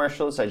regional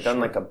commercials. I'd done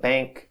like a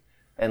bank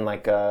and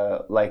like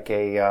a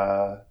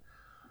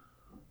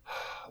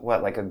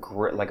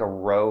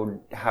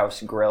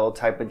Roadhouse grill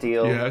type of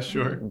deal. Yeah,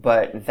 sure.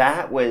 But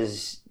that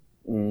was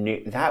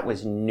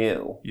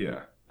new.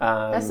 Yeah.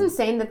 That's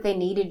insane that they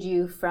needed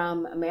you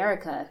from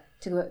America.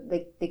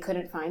 They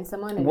couldn't find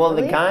someone in Well,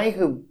 Italy?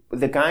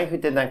 the guy who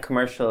did that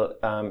commercial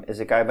is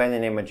a guy by the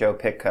name of Joe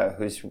Pitka,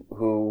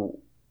 who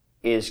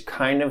is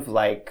kind of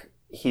like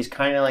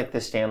the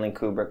Stanley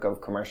Kubrick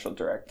of commercial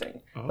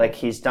directing. Oh. Like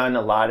he's done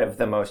a lot of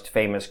the most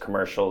famous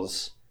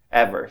commercials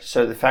ever.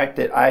 So the fact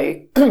that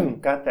I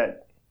got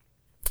that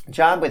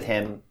job with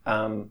him,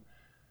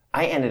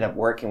 I ended up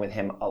working with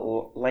him.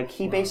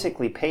 He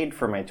basically paid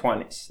for my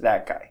 20s.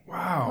 That guy.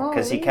 Wow.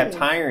 Because he kept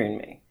hiring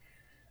me.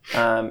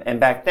 And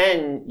back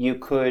then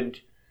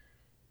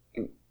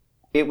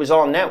it was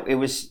all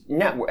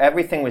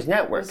everything was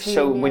network.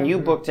 So when you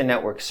booked a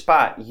network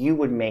spot, you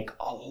would make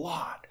a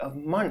lot of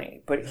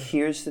money. But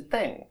here's the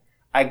thing.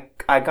 I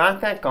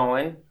got that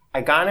going.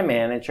 I got a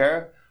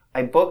manager.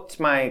 I booked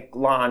my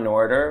Law and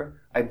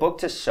Order. I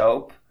booked a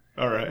soap.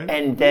 All right.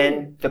 And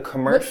then the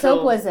commercial. What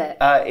soap was it?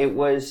 It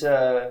was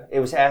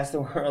As the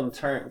World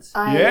Turns.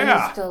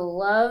 I used to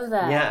love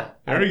that. Yeah.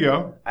 There you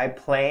go. I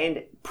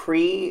played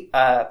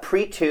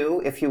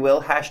pre-2, if you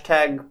will,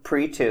 #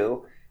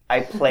 pre-2.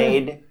 I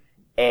played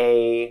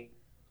a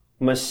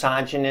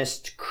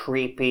misogynist,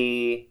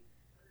 creepy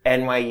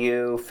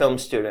NYU film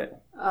student.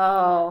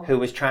 Oh. Who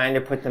was trying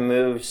to put the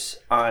moves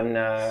on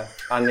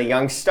the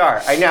young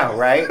star. I know,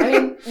 right? I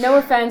mean, no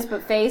offense,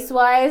 but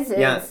face-wise,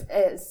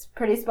 it's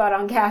pretty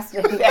spot-on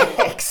casting.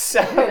 Thanks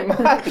so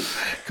much.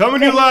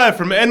 Coming to you live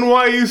from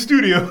NYU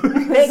Studio.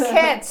 They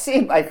can't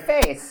see my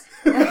face.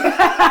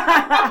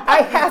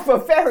 I have a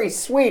very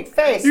sweet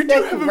face. You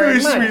do have a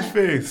very sweet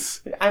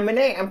face.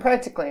 I'm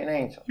practically an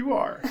angel. You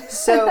are.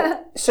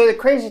 So the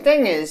crazy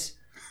thing is,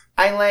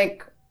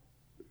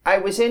 I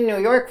was in New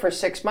York for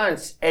 6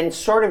 months and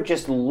sort of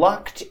just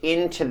lucked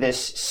into this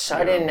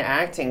sudden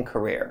acting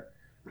career,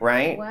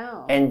 right?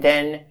 Wow. And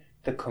then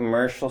the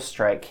commercial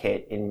strike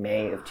hit in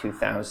May of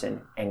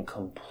 2000 and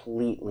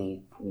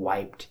completely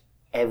wiped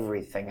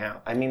everything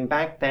out. I mean,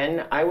 back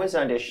then, I was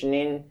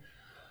auditioning.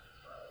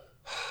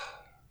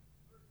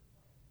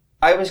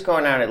 I was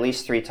going out at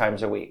least 3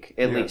 times a week,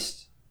 at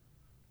least.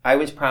 I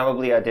was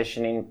probably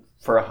auditioning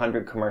for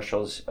 100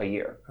 commercials a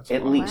year,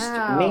 at least,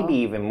 maybe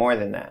even more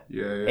than that.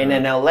 Yeah. And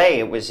in LA,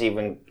 it was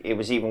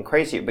even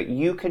crazier. But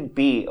you could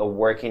be a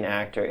working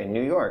actor in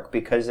New York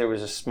because there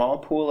was a small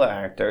pool of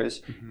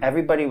actors. Mm-hmm.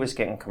 Everybody was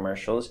getting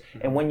commercials,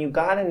 and when you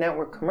got a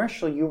network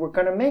commercial, you were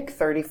going to make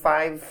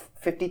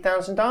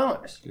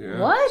 $50,000. Yeah.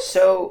 What?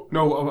 So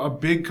no, a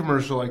big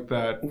commercial like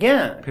that.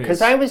 Yeah,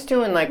 because I was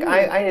doing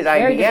I did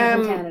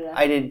IBM,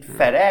 I did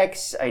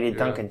FedEx, I did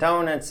Dunkin'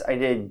 Donuts, I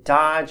did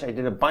Dodge, I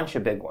did a bunch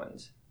of big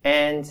ones.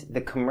 And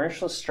the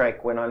commercial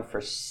strike went on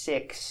for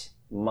 6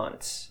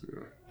 months.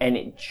 Yeah. And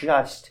it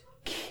just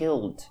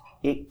killed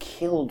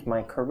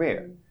my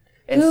career.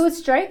 And who was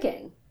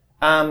striking?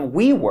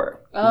 We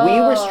were. We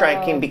were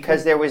striking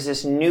because there was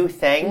this new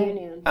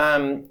thing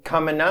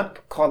coming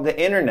up called the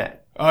internet.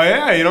 Oh,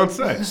 yeah, you don't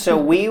say. So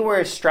we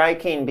were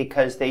striking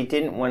because they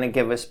didn't want to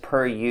give us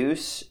per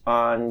use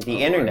on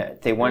the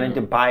internet. They wanted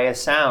to buy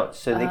us out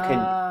so they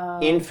could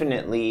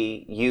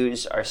infinitely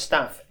use our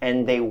stuff.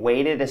 And they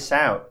waited us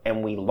out,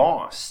 and we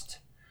lost.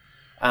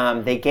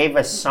 They gave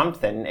us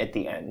something at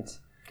the end.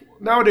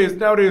 Nowadays,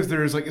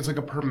 there's it's like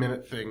a per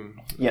minute thing.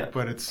 Yeah.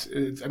 But it's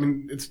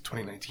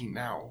 2019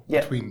 now. Yeah.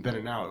 Between then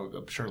and now,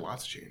 I'm sure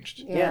lots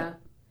changed. Yeah.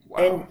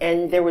 Wow.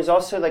 And there was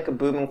also like a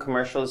boom in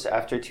commercials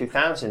after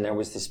 2000. There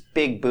was this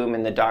big boom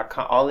in the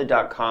 .com. All the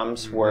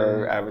 .coms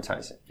were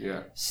advertising.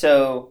 Yeah.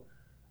 So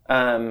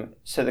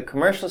the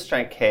commercial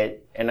strike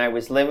hit, and I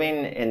was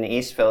living in the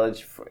East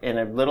Village in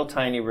a little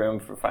tiny room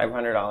for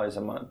 $500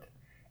 a month,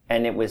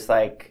 and it was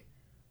like,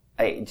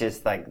 I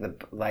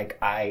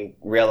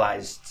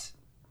realized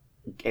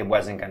it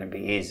wasn't going to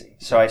be easy.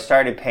 So I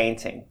started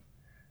painting,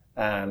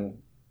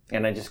 and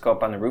I just go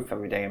up on the roof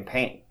every day and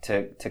paint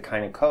to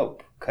kind of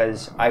cope.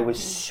 Because I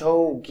was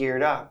so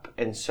geared up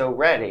and so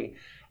ready.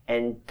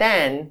 And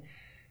then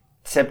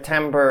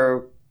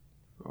September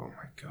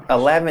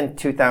 11th,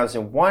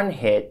 2001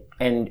 hit,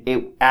 and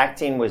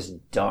acting was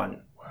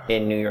done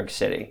in New York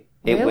City.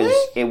 It was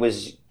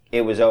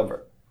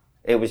over.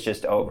 It was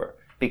just over.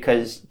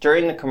 Because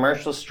during the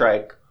commercial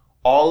strike,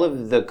 all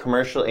of the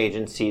commercial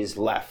agencies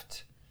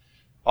left.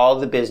 All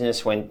the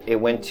business went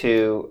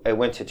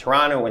to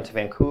Toronto, it went to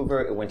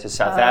Vancouver, it went to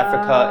South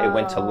Africa, it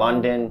went to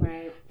London.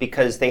 Right.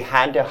 Because they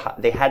had to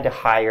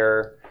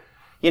hire,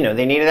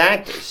 they needed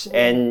actors,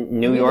 and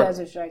New York. You guys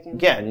are striking.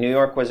 Yeah, New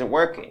York wasn't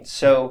working,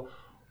 so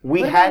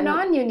we what had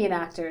about non-union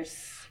actors.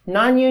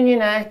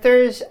 Non-union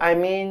actors. I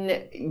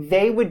mean,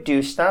 they would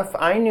do stuff.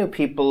 I knew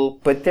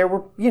people, but there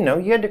were, you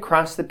had to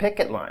cross the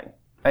picket line.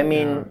 I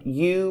mean,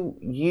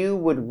 you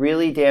would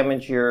really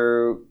damage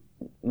your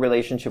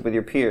relationship with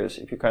your peers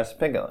if you cross the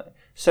picket line.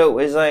 So it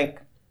was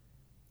like,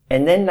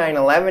 and then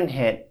 9/11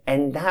 hit,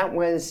 and that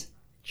was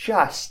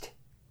just.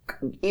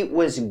 It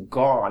was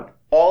gone.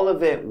 All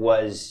of it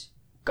was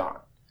gone.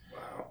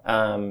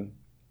 Wow.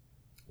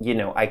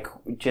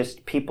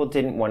 People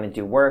didn't want to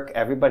do work.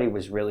 Everybody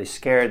was really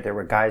scared. There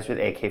were guys with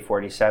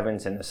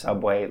AK-47s in the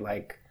subway.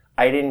 Like,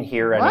 I didn't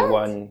hear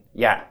anyone.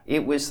 Yeah,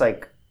 it was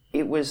like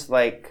a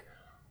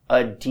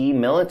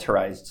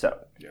demilitarized zone.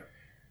 Yeah.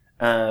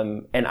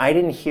 And I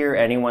didn't hear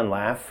anyone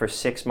laugh for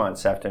 6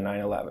 months after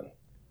 9/11.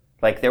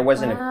 Like, there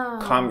wasn't a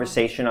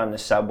conversation on the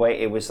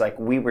subway. It was like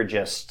we were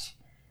just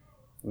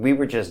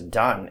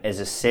done as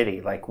a city.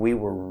 Like, we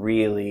were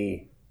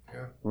really,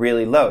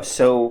 really low.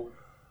 So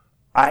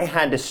I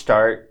had to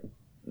start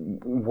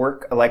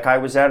work, like I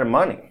was out of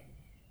money.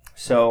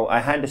 So I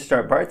had to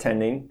start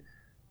bartending,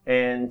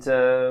 and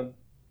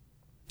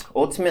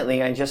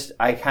ultimately I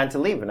had to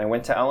leave, and I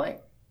went to LA.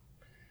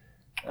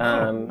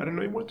 I didn't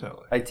know you went to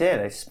LA. I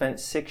did. I spent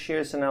 6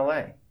 years in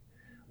LA.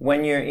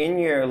 When you're in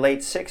your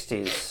late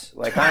 60s,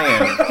 like I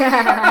am,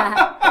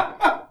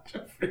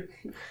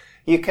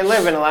 you can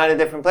live in a lot of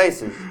different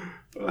places.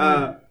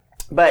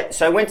 But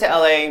so I went to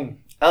LA.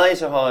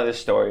 LA's a whole other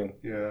story.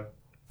 Yeah.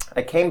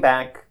 I came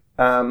back.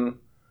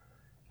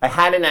 I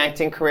had an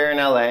acting career in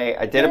LA.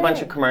 I did a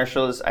bunch of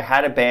commercials. I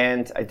had a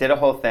band. I did a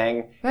whole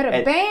thing. You had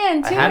a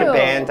band too. I had a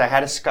band. I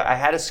had a ska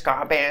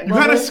band. You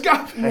had a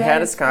ska band? I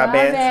had a ska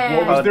band.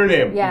 What was their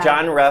name? Yeah.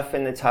 John Ruff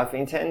and the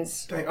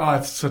Tuffingtons. Oh,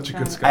 it's such a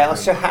good ska I band.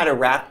 also had a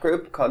rap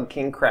group called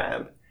King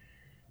Crab.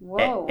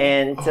 Whoa.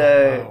 And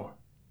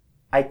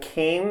I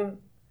came...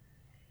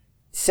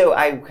 So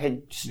I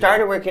had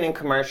started working in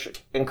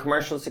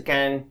commercials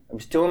again. I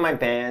was doing my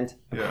band.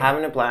 I'm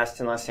having a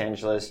blast in Los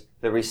Angeles.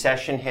 The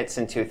recession hits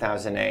in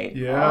 2008.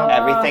 Yeah.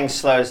 Everything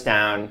slows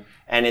down.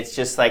 And it's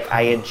just like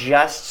I had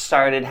just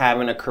started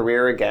having a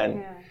career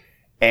again.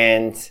 Yeah.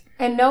 And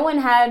no one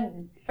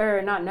had,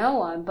 or not no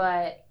one,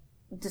 but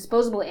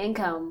disposable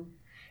income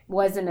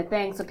wasn't a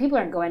thing. So people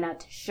aren't going out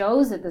to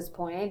shows at this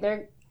point.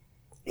 They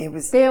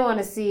don't want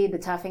to see the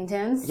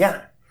Tuffingtons.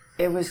 Yeah.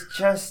 It was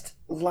just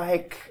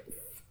like...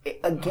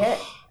 Again,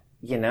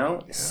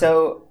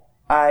 So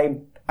I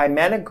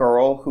met a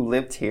girl who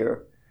lived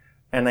here,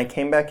 and I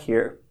came back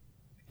here,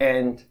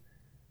 and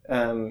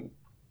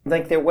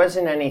there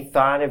wasn't any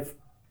thought of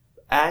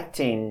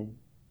acting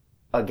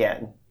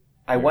again.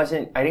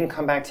 I didn't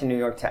come back to New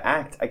York to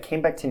act. I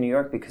came back to New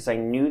York because I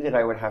knew that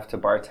I would have to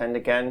bartend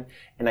again.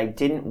 And I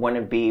didn't want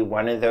to be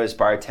one of those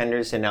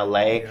bartenders in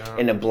LA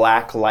in a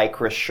black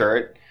Lycra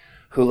shirt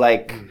who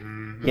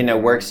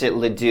works at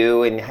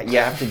Ledoux and you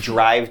have to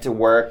drive to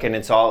work and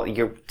it's all,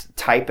 you're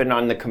typing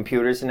on the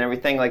computers and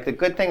everything. Like the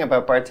good thing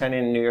about bartending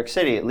in New York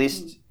City, at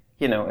least,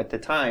 at the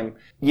time,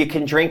 you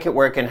can drink at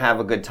work and have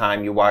a good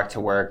time. You walk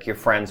to work, you're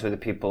friends with the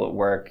people at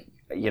work.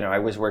 I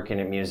was working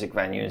at music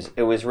venues.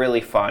 It was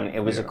really fun. It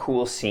was a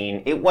cool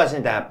scene. It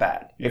wasn't that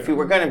bad. Yeah. If you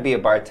were going to be a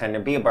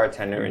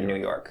bartender in New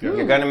York. Yeah.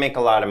 You're going to make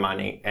a lot of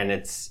money, and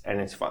it's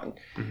fun.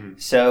 Mm-hmm.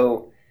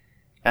 So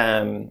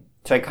I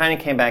kind of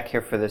came back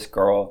here for this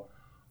girl.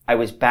 I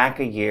was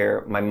back a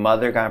year. My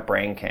mother got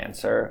brain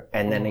cancer,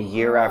 and then a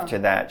year after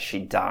that, she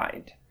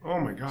died. Oh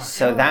my God!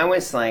 So that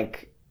was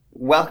like,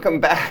 welcome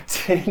back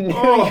to New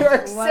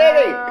York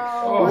City.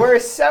 Oh. We're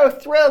so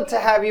thrilled to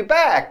have you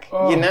back.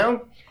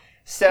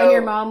 So and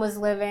your mom was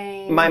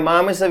living... My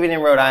mom was living in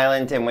Rhode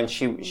Island, and when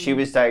she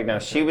was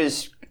diagnosed, she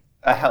was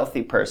a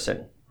healthy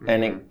person,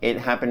 and it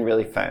happened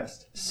really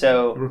fast.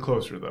 So we were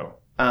closer, though.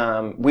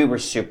 We were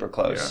super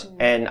close,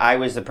 and I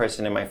was the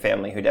person in my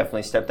family who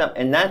definitely stepped up.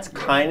 And that's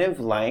kind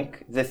of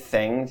like the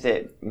thing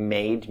that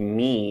made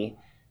me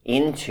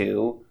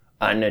into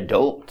an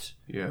adult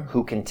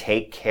who can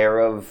take care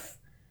of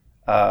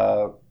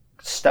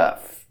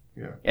stuff.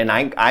 Yeah. And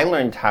I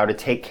learned how to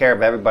take care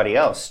of everybody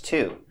else,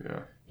 too.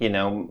 Yeah.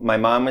 My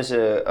mom was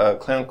a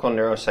clinical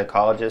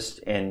neuropsychologist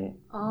in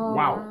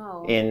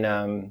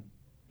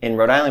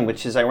Rhode Island,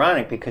 which is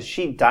ironic because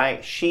she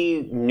died.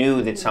 She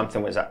knew that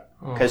something was up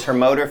because her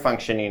motor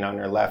functioning on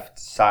her left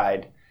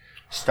side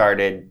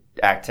started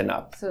acting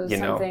up. So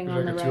something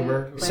on the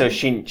tumor. So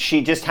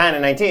she just had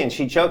an idea, and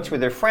she joked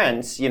with her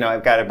friends.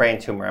 I've got a brain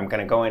tumor. I'm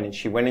going to go in, and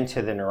she went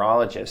into the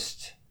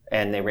neurologist,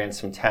 and they ran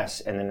some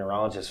tests, and the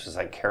neurologist was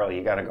like, "Carol,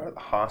 you got to go to the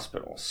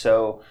hospital."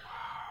 So.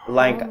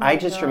 I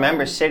just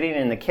remember sitting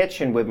in the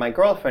kitchen with my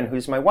girlfriend,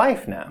 who's my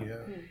wife now. Yeah.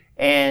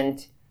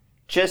 And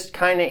just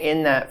kind of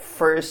in that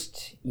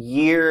first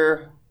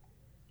year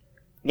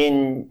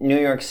in New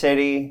York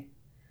City,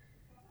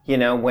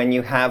 when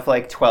you have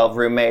like 12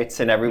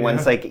 roommates and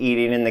everyone's like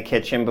eating in the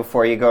kitchen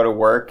before you go to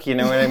work, you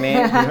know what I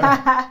mean?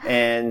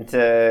 And,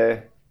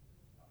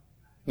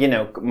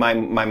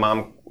 my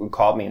mom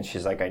called me and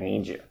she's like, I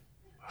need you.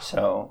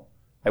 So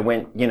I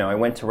went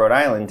to Rhode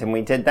Island and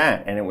we did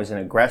that. And it was an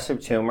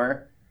aggressive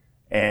tumor.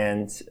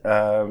 And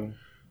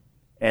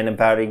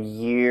about a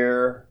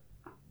year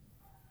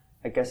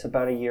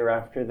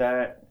after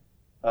that,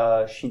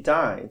 she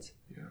died.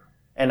 Yeah.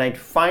 And I'd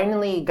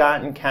finally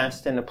gotten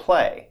cast in a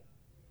play.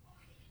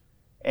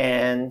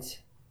 And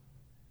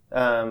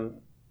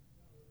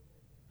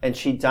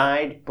she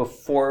died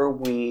before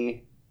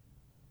we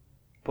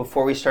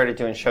started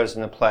doing shows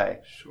in the play.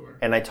 Sure.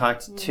 And I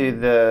talked to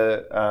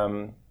the,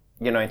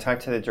 I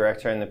talked to the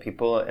director and the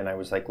people, and I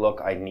was like, look,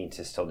 I need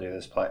to still do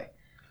this play.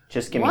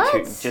 Just give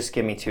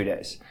me 2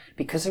 days,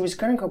 because I was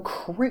gonna go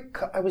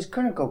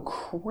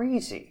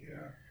crazy.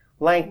 Yeah.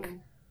 Like,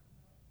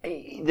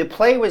 the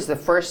play was the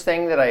first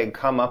thing that I had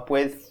come up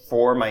with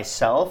for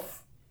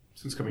myself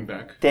since coming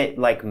back.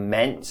 That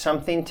meant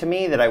something to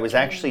me that I was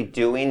actually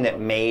doing that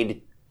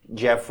made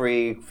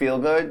Jeffrey feel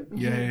good.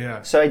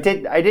 Yeah. So I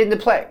did the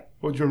play.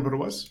 What do you remember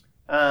what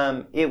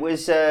it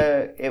was?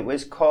 It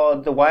was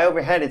called The Y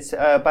Overhead. It's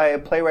by a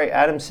playwright,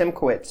 Adam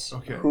Simkowitz,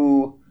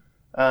 who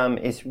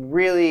is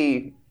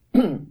really.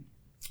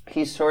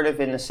 He's sort of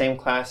in the same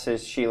class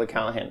as Sheila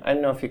Callahan. I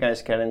don't know if you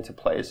guys get into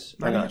plays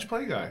or not. I'm not a huge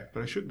play guy,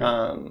 but I should be.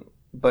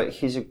 But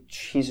he's a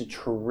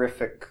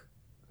terrific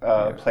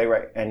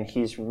playwright, and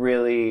he's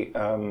really,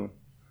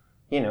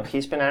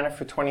 he's been at it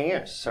for 20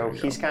 years. So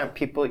he's got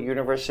people at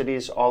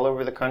universities all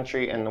over the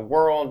country and the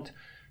world,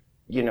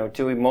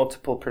 doing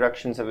multiple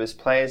productions of his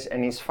plays,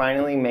 and he's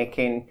finally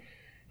making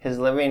his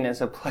living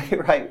as a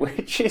playwright,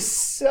 which is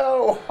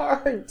so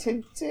hard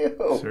to do.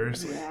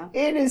 Seriously. Yeah.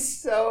 It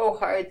is so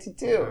hard to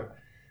do.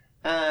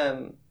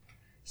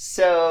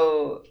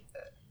 So,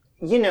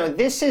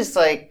 this is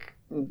like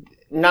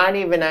not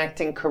even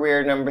acting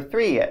career number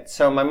 3 yet.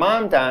 So my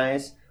mom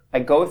dies. I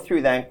go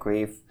through that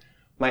grief.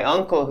 My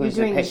uncle, who's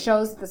doing the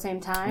shows at the same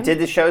time? Did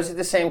the shows at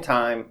the same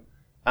time.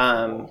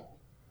 And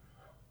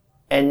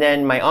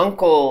then my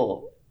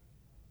uncle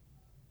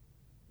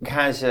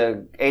has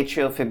a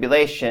atrial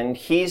fibrillation.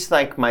 He's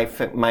like my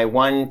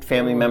one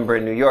family member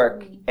in New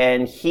York,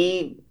 and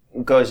he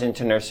goes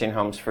into nursing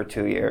homes for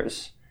 2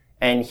 years,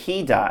 and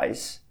he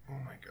dies. Oh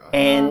my God!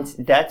 And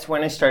that's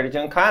when I started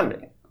doing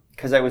comedy,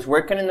 because I was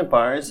working in the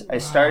bars. I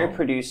started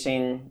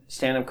producing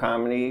stand-up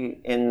comedy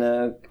in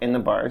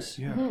the bars,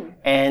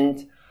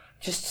 and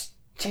just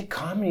did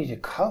comedy to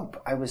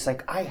cope. I was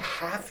like, I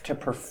have to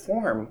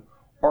perform,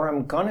 or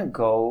I'm gonna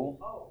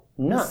go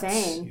nuts.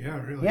 Insane. Yeah,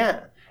 really.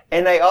 Yeah.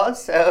 And I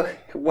also,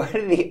 one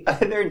of the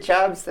other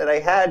jobs that I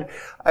had,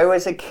 I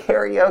was a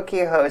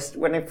karaoke host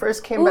when I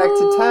first came back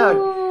to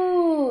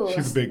town.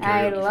 She's a big karaoke.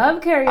 I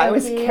love karaoke. I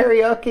was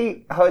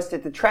karaoke host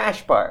at the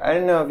Trash Bar. I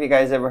don't know if you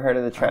guys ever heard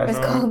of the Trash Bar. It's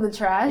called the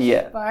Trash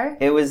Bar?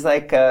 It was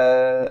like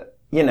a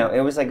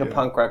it was like a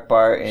punk rock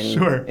bar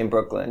in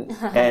Brooklyn.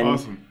 And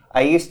Awesome.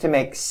 I used to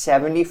make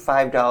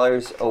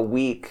 $75 a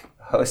week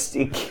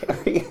hosting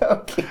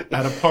karaoke.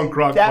 At a punk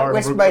rock That bar in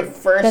was Brooklyn. my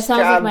first That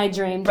sounds job like my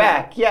dream job.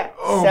 back. Yeah,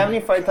 Oh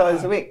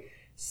 $75 a week.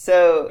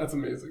 So, That's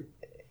amazing.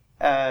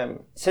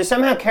 so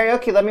somehow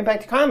karaoke led me back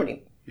to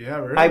comedy. Yeah,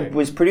 really. I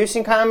was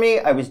producing comedy,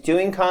 I was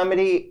doing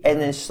comedy, and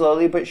then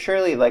slowly but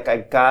surely, like, I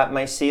got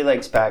my sea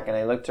legs back, and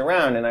I looked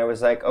around, and I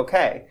was like,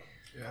 okay,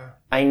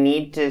 I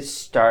need to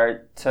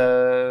start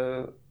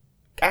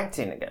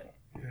acting again.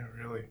 Yeah,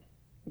 really.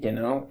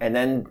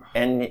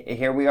 And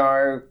here we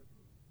are,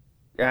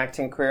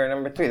 acting career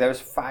number 3. That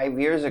was 5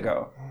 years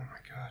ago. Oh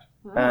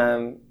my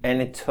God.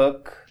 And it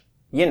took,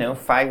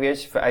 5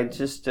 years.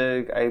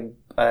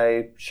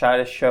 I shot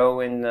a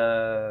show in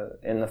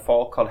the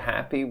fall called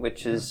Happy,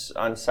 which is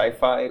on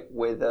Sci-Fi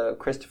with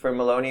Christopher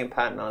Maloney and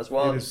Patton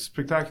Oswalt. It is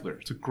spectacular.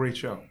 It's a great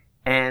show.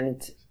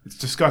 And It's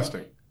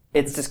disgusting.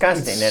 it's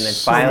disgusting, and it's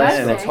so violent,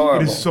 messed and it's up.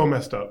 horrible. It is so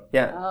messed up.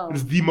 Yeah. Oh. It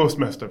is the most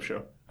messed up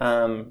show.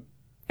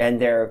 And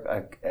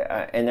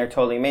they're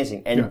totally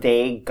amazing. And Yeah.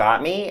 they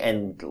got me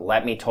and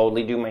let me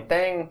totally do my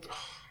thing.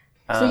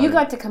 So you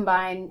got to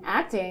combine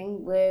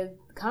acting with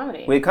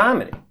comedy. With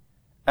comedy.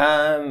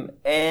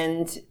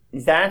 And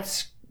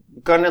that's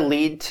going to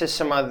lead to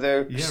some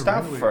other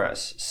stuff really. for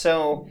us.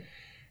 So,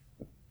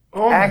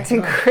 Oh my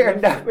acting God. career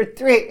number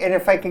 3. And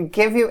if I can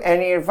give you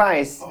any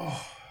advice,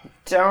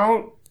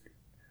 don't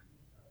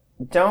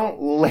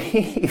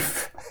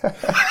leave.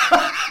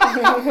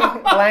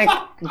 Like,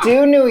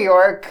 do New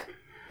York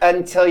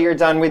until you're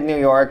done with New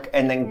York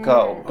and then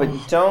go. But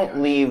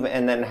don't leave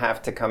and then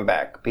have to come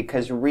back,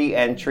 because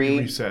re-entry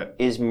Reset.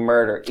 is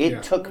murder.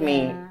 It took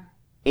me Yeah.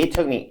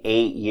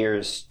 8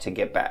 years to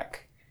get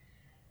back.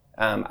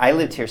 I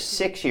lived here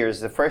 6 years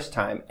the first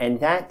time, and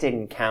that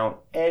didn't count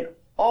at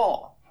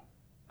all.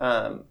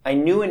 I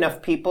knew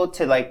enough people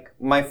to, like,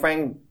 my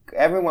friend,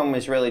 everyone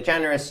was really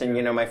generous, and,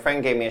 my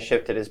friend gave me a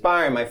shift at his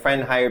bar, and my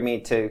friend hired me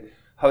to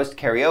host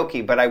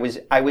karaoke, but I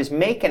was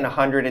making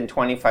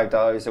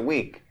 $125 a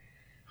week.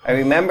 I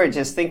remember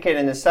just thinking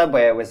in the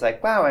subway, I was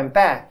like, wow, I'm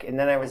back. And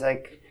then I was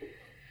like,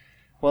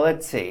 well,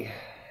 let's see,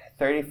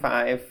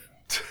 35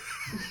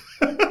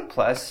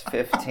 plus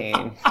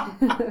 15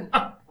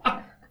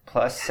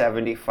 plus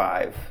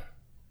 75.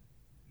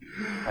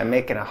 I'm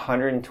making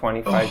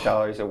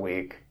 $125 a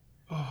week,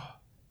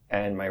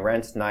 and my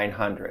rent's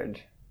 $900.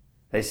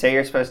 They say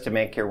you're supposed to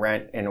make your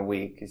rent in a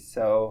week,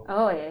 so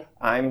Oh, yeah.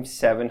 I'm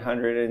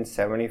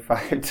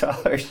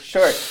 $775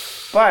 short.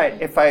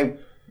 But if I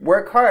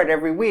work hard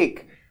every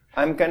week,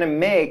 I'm gonna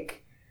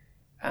make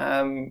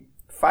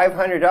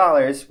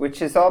 $500,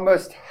 which is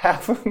almost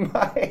half of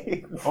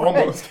my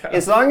Almost rent. half.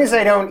 As long as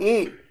I don't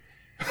eat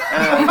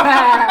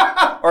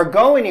or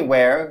go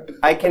anywhere,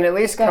 I can at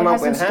least come Gotta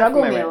up have with some half of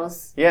struggle my rent.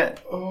 meals. Yeah.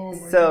 Oh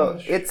my So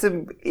gosh. it's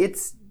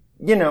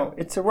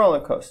a roller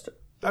coaster.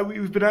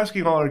 We've been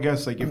asking all our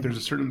guests, like, if there's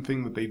a certain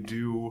thing that they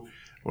do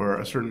or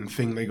a certain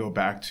thing they go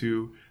back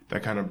to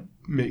that kind of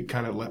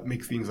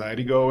makes the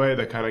anxiety go away,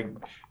 that kind of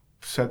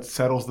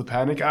settles the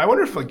panic. I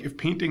wonder if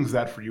painting's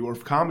that for you, or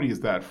if comedy is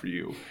that for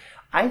you.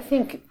 I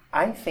think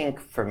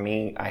for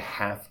me, I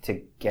have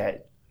to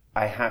get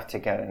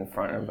in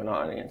front of an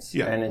audience.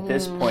 Yeah. And at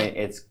this point,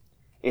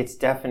 it's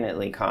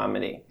definitely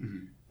comedy.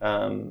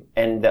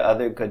 And the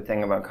other good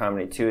thing about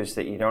comedy too is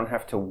that you don't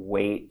have to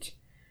wait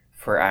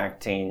for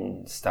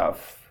acting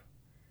stuff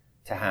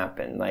to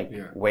happen. Like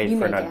wait You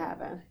for make an it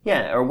happen.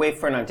 yeah, or wait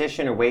for an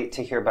audition, or wait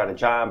to hear about a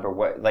job, or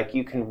what. Like,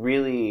 you can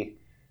really,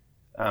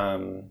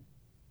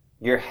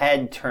 your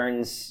head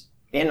turns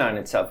in on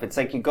itself. It's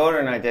like you go to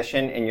an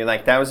audition and you're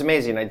like, that was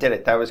amazing, I did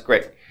it, that was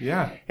great.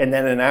 Yeah, And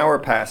then an hour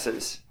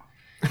passes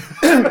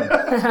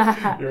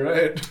you're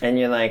right. and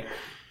you're like,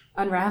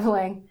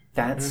 Unraveling.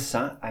 that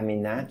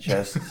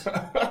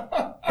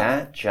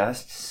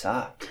just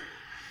sucked.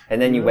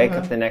 And then you wake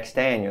up the next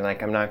day and you're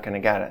like, I'm not going to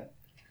get it.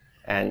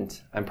 And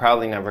I'm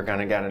probably never going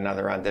to get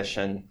another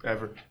audition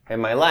Ever. in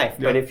my life.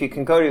 But if you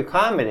can go to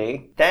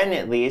comedy, then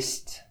at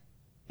least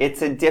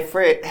it's a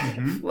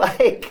different,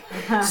 like,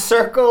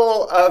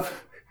 circle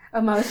of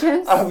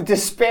Emotions.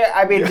 despair.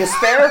 I mean,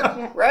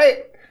 despair,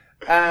 right?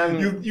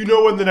 You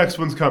know when the next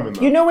one's coming,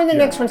 though. You know when the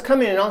next one's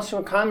coming, and also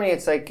in comedy,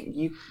 it's like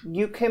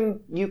you can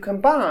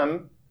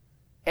bomb,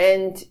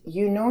 and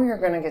you know you're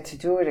going to get to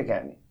do it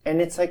again,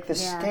 and it's like the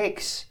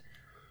stakes.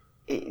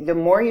 The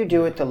more you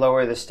do it, the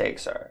lower the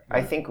stakes are.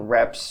 I think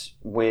reps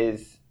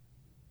with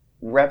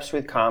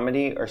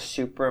comedy are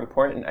super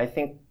important. I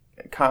think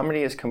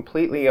comedy is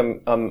completely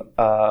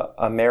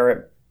a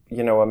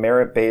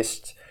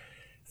merit-based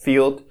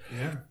field.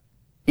 Yeah.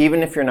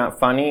 Even if you're not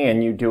funny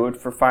and you do it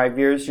for 5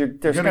 years, there's You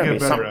going gotta to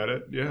get be better at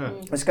it. Yeah.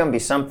 there's going to be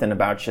something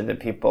about you that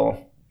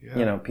people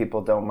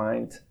don't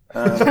mind.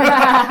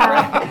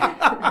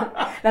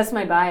 That's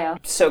my bio.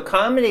 So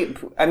comedy,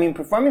 I mean,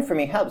 performing for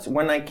me helps.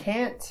 When I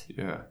can't,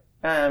 Yeah.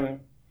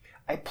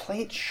 I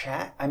play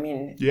chess. I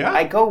mean, Yeah?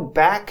 I go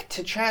back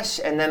to chess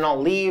and then I'll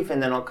leave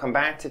and then I'll come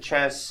back to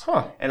chess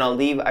Huh. and I'll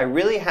leave. I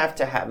really have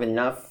to have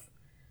enough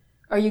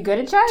Are you good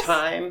at chess?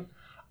 time.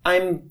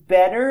 I'm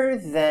better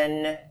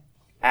than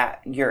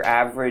your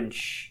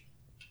average.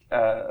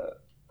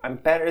 I'm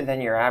better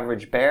than your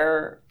average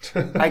bear,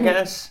 I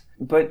guess.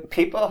 But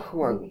people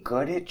who are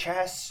good at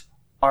chess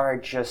are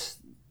just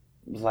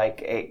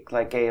like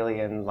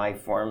alien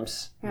life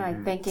forms. You're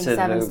like thinking To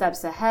 7 the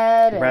steps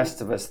ahead. The rest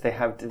of us,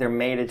 they're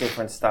made of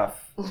different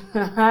stuff.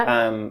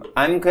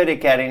 I'm good at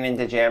getting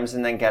into jams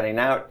and then getting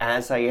out,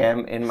 as I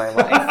am in my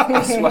life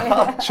as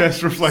well.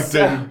 Chess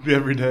reflecting the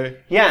everyday.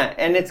 Yeah,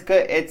 and it's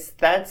good.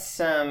 That's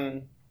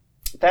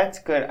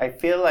good. I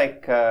feel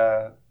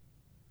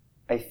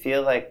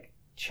like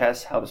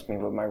chess helps me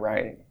with my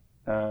writing.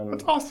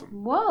 That's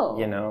awesome. Whoa.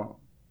 You know,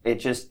 it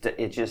just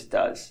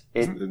does.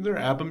 Isn't there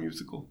an ABBA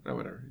musical? No,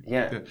 whatever.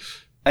 Yeah.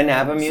 An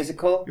ABBA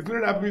musical? Isn't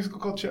there an ABBA musical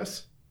called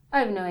Chess? I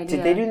have no idea.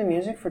 Did they do the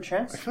music for I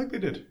chess? feel like they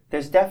did.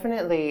 There's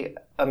definitely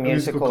a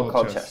musical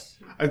called Chess.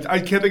 I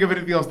can't think of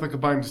anything else that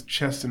combines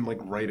chess and like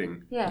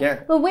writing.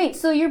 Yeah. But wait,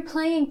 so you're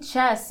playing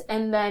chess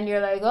and then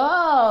you're like,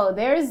 oh,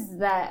 there's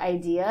that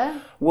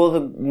idea. Well,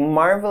 the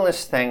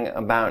marvelous thing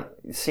about,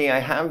 I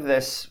have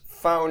this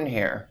phone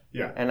here.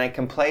 Yeah. And I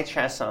can play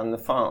chess on the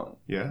phone.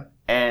 Yeah.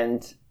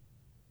 And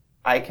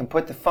I can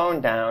put the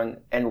phone down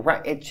and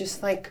write. It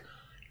just like,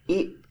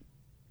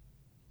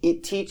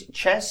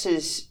 chess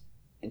is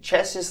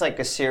like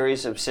a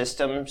series of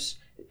systems,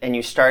 and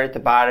you start at the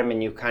bottom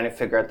and you kind of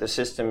figure out the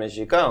system as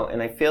you go.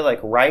 And I feel like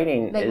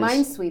writing like is...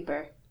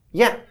 Minesweeper.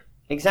 Yeah,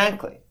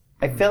 exactly.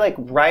 I feel like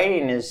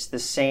writing is the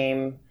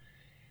same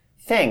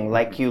thing.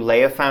 Like you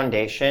lay a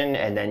foundation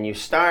and then you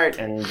start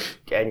and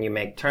you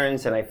make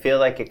turns. And I feel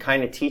like it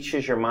kind of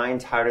teaches your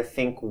mind how to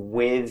think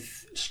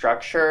with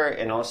structure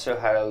and also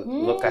how to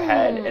look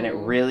ahead. And it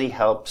really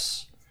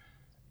helps...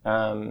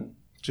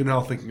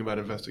 Janelle thinking about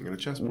investing in a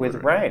chessboard. With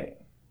writing.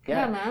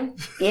 Yeah, man.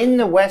 In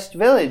the West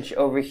Village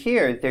over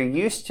here, there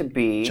used to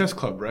be... Chess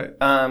club, right?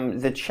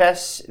 The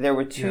chess... There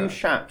were two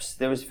shops.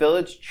 There was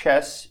Village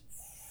Chess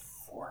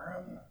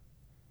Forum.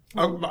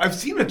 I've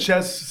seen a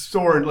chess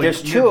store like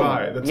There's two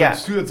nearby. of them.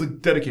 That's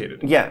like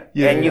dedicated. Yeah.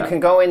 You can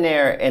go in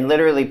there and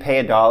literally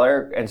pay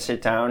 $1 and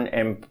sit down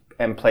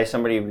and play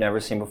somebody you've never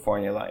seen before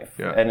in your life.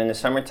 Yeah. And in the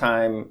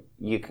summertime,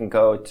 you can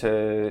go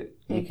to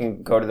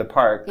the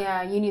park.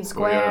 Yeah, Union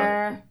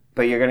Square.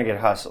 But you're going to get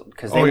hustled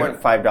because they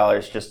want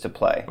 $5 just to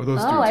play. Oh,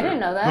 those dudes I didn't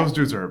know that. Those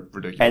dudes are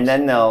ridiculous. And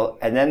then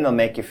they'll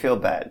make you feel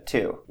bad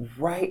too.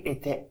 Right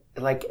at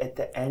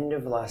the end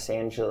of Los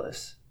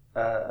Angeles,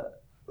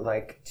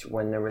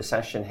 when the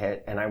recession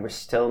hit, and I was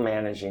still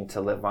managing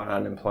to live on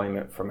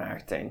unemployment from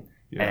acting,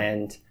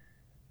 and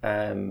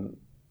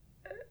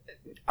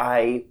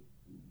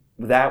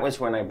that was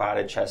when I bought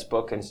a chess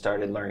book and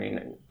started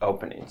learning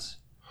openings.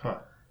 Huh.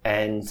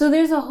 And so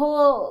there's a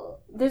whole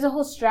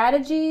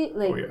strategy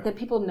that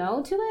people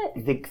know to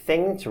it. The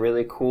thing that's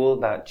really cool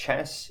about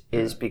chess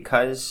is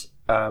because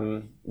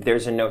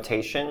there's a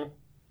notation,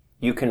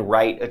 you can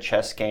write a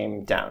chess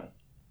game down.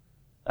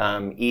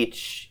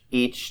 Each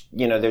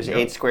there's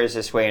 8 squares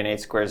this way and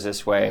 8 squares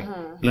this way.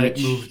 Knight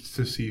moves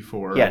to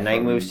c4. Yeah,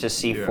 knight moves to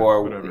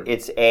c4.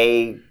 It's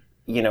A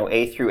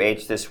through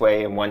H this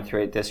way and 1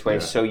 through 8 this way. Yeah.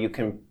 So you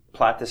can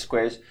plot the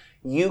squares.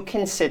 You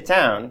can sit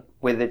down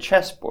with a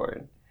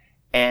chessboard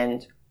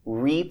and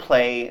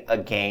replay a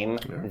game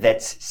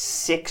that's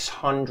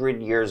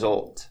 600 years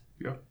old.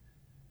 Yeah.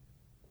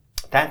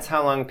 That's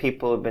how long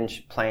people have been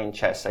playing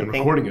chess. I think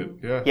recording it,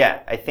 yeah.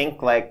 Yeah, I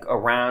think like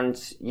around,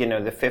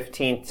 the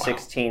 15th,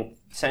 16th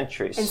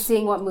centuries. And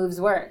seeing what moves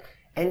work.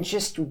 And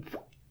just,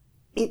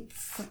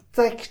 it's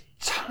like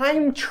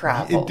time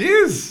travel. It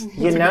is.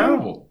 It's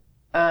incredible.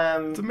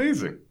 It's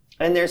amazing.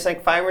 And there's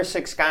like 5 or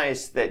 6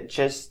 guys that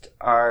just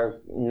are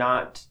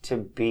not to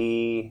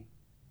be,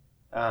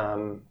 I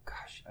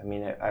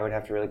would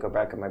have to really go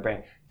back in my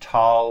brain.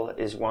 Tall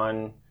is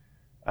one.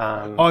 You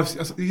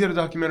had a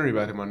documentary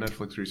about him on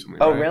Netflix recently.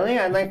 Oh, right? Really?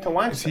 I'd like to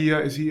watch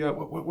it. Is he?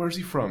 Where's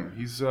he from?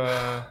 He's.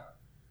 I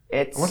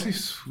want to say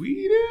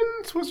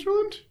Sweden,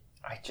 Switzerland.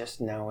 I just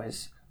know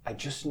his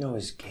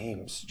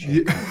games.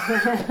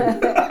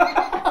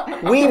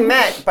 We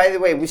met, by the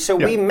way.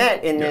 We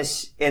met in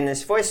this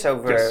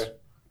voiceover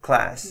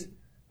class.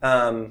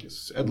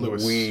 Ed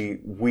Lewis.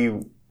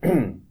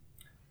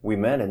 We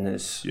met in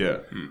this. Yeah.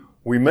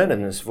 We met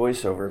in this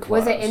voiceover class.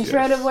 Was it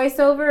intro to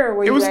voiceover, or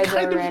were you guys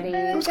already?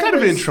 It was kind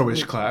of an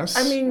intro-ish class.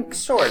 I mean,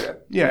 sort of.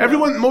 Yeah,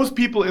 most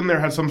people in there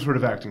had some sort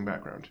of acting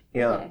background.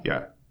 Yeah.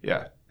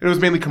 Yeah. It was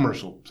mainly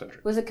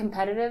commercial-centric. Was it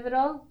competitive at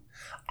all?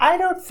 I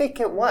don't think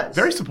it was.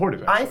 Very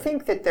supportive, actually. I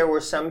think that there were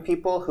some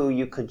people who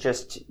you could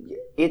just...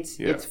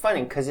 It's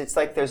funny, because it's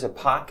like there's a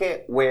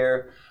pocket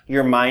where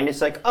your mind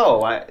is like,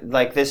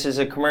 this is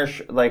a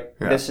commercial,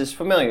 this is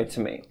familiar to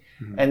me.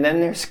 Mm-hmm. And then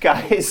there's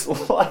guys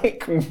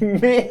like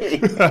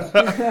me.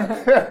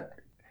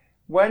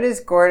 What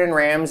is Gordon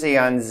Ramsay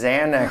on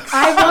Xanax?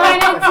 I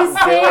wanted to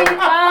say,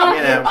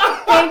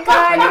 thank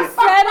God you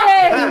said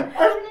it.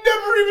 I've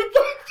never even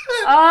thought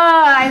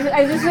that.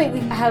 I just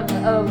have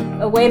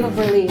a wave of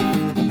relief.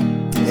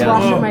 Just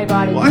wash through my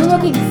body. You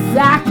look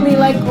exactly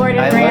like Gordon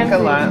Ramsay. I look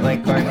a lot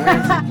like Gordon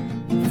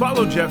Ramsay.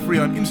 Follow Jeffrey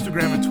on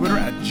Instagram and Twitter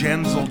at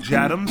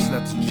JanselJadams.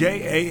 That's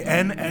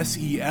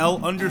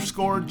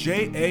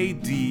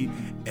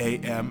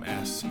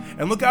JANSEL_JADAMS.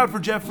 And look out for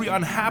Jeffrey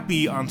on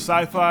Happy on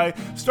Sci-Fi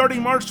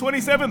starting March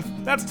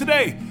 27th. That's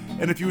today.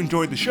 And if you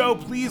enjoyed the show,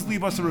 please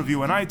leave us a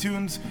review on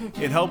iTunes.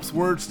 It helps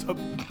words.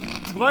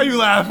 Why are you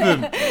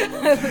laughing?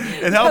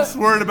 It helps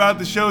word about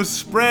the show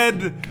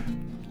spread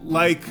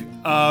like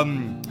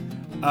Yeah,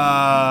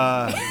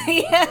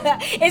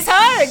 it's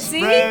hard.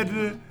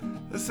 spread.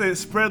 Let's say it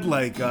spread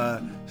like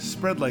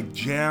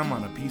jam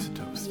on a piece of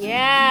toast. See?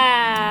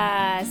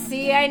 Yeah.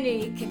 See, I knew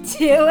you could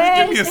do it.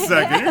 Give me a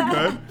second. You're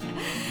good.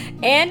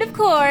 And of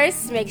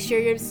course, make sure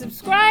you're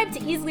subscribed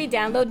to easily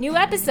download new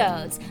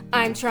episodes.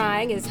 I'm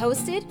Trying is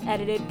hosted,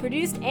 edited,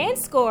 produced, and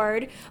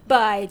scored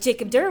by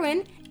Jacob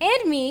Derwin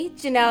and me,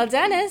 Janelle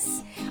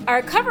Dennis.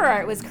 Our cover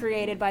art was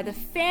created by the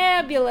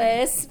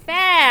fabulous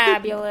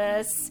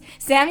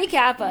Sammy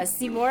Kappa.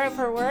 See more of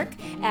her work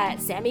at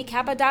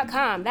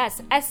sammykappa.com.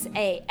 That's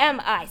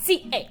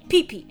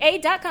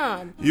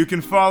SAMICAPPA.com. You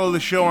can follow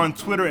the show on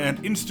Twitter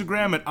and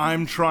Instagram at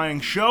I'm Trying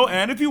Show,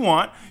 and if you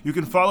want, you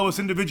can follow us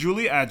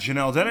individually at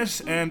Janelle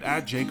Dennis and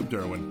at Jacob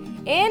Derwin.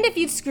 And if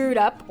you've screwed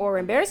up or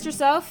embarrassed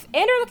yourself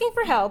and are looking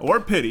for help Or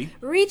pity.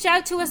 reach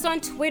out to us on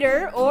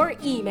Twitter or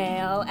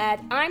email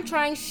at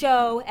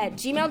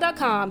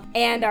imtrying.show@gmail.com,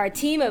 and our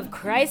team of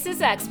crisis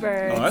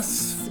experts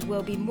Us?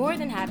 will be more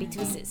than happy to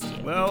assist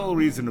you. Well,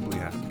 reasonably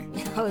happy.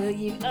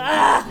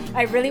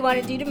 I really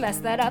wanted you to mess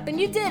that up, and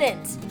you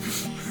didn't.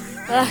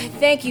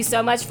 Thank you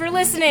so much for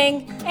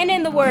listening. And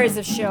in the words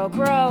of Sheryl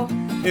Crow,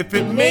 If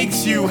it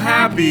makes you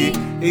happy,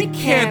 it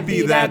can't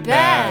be that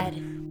bad.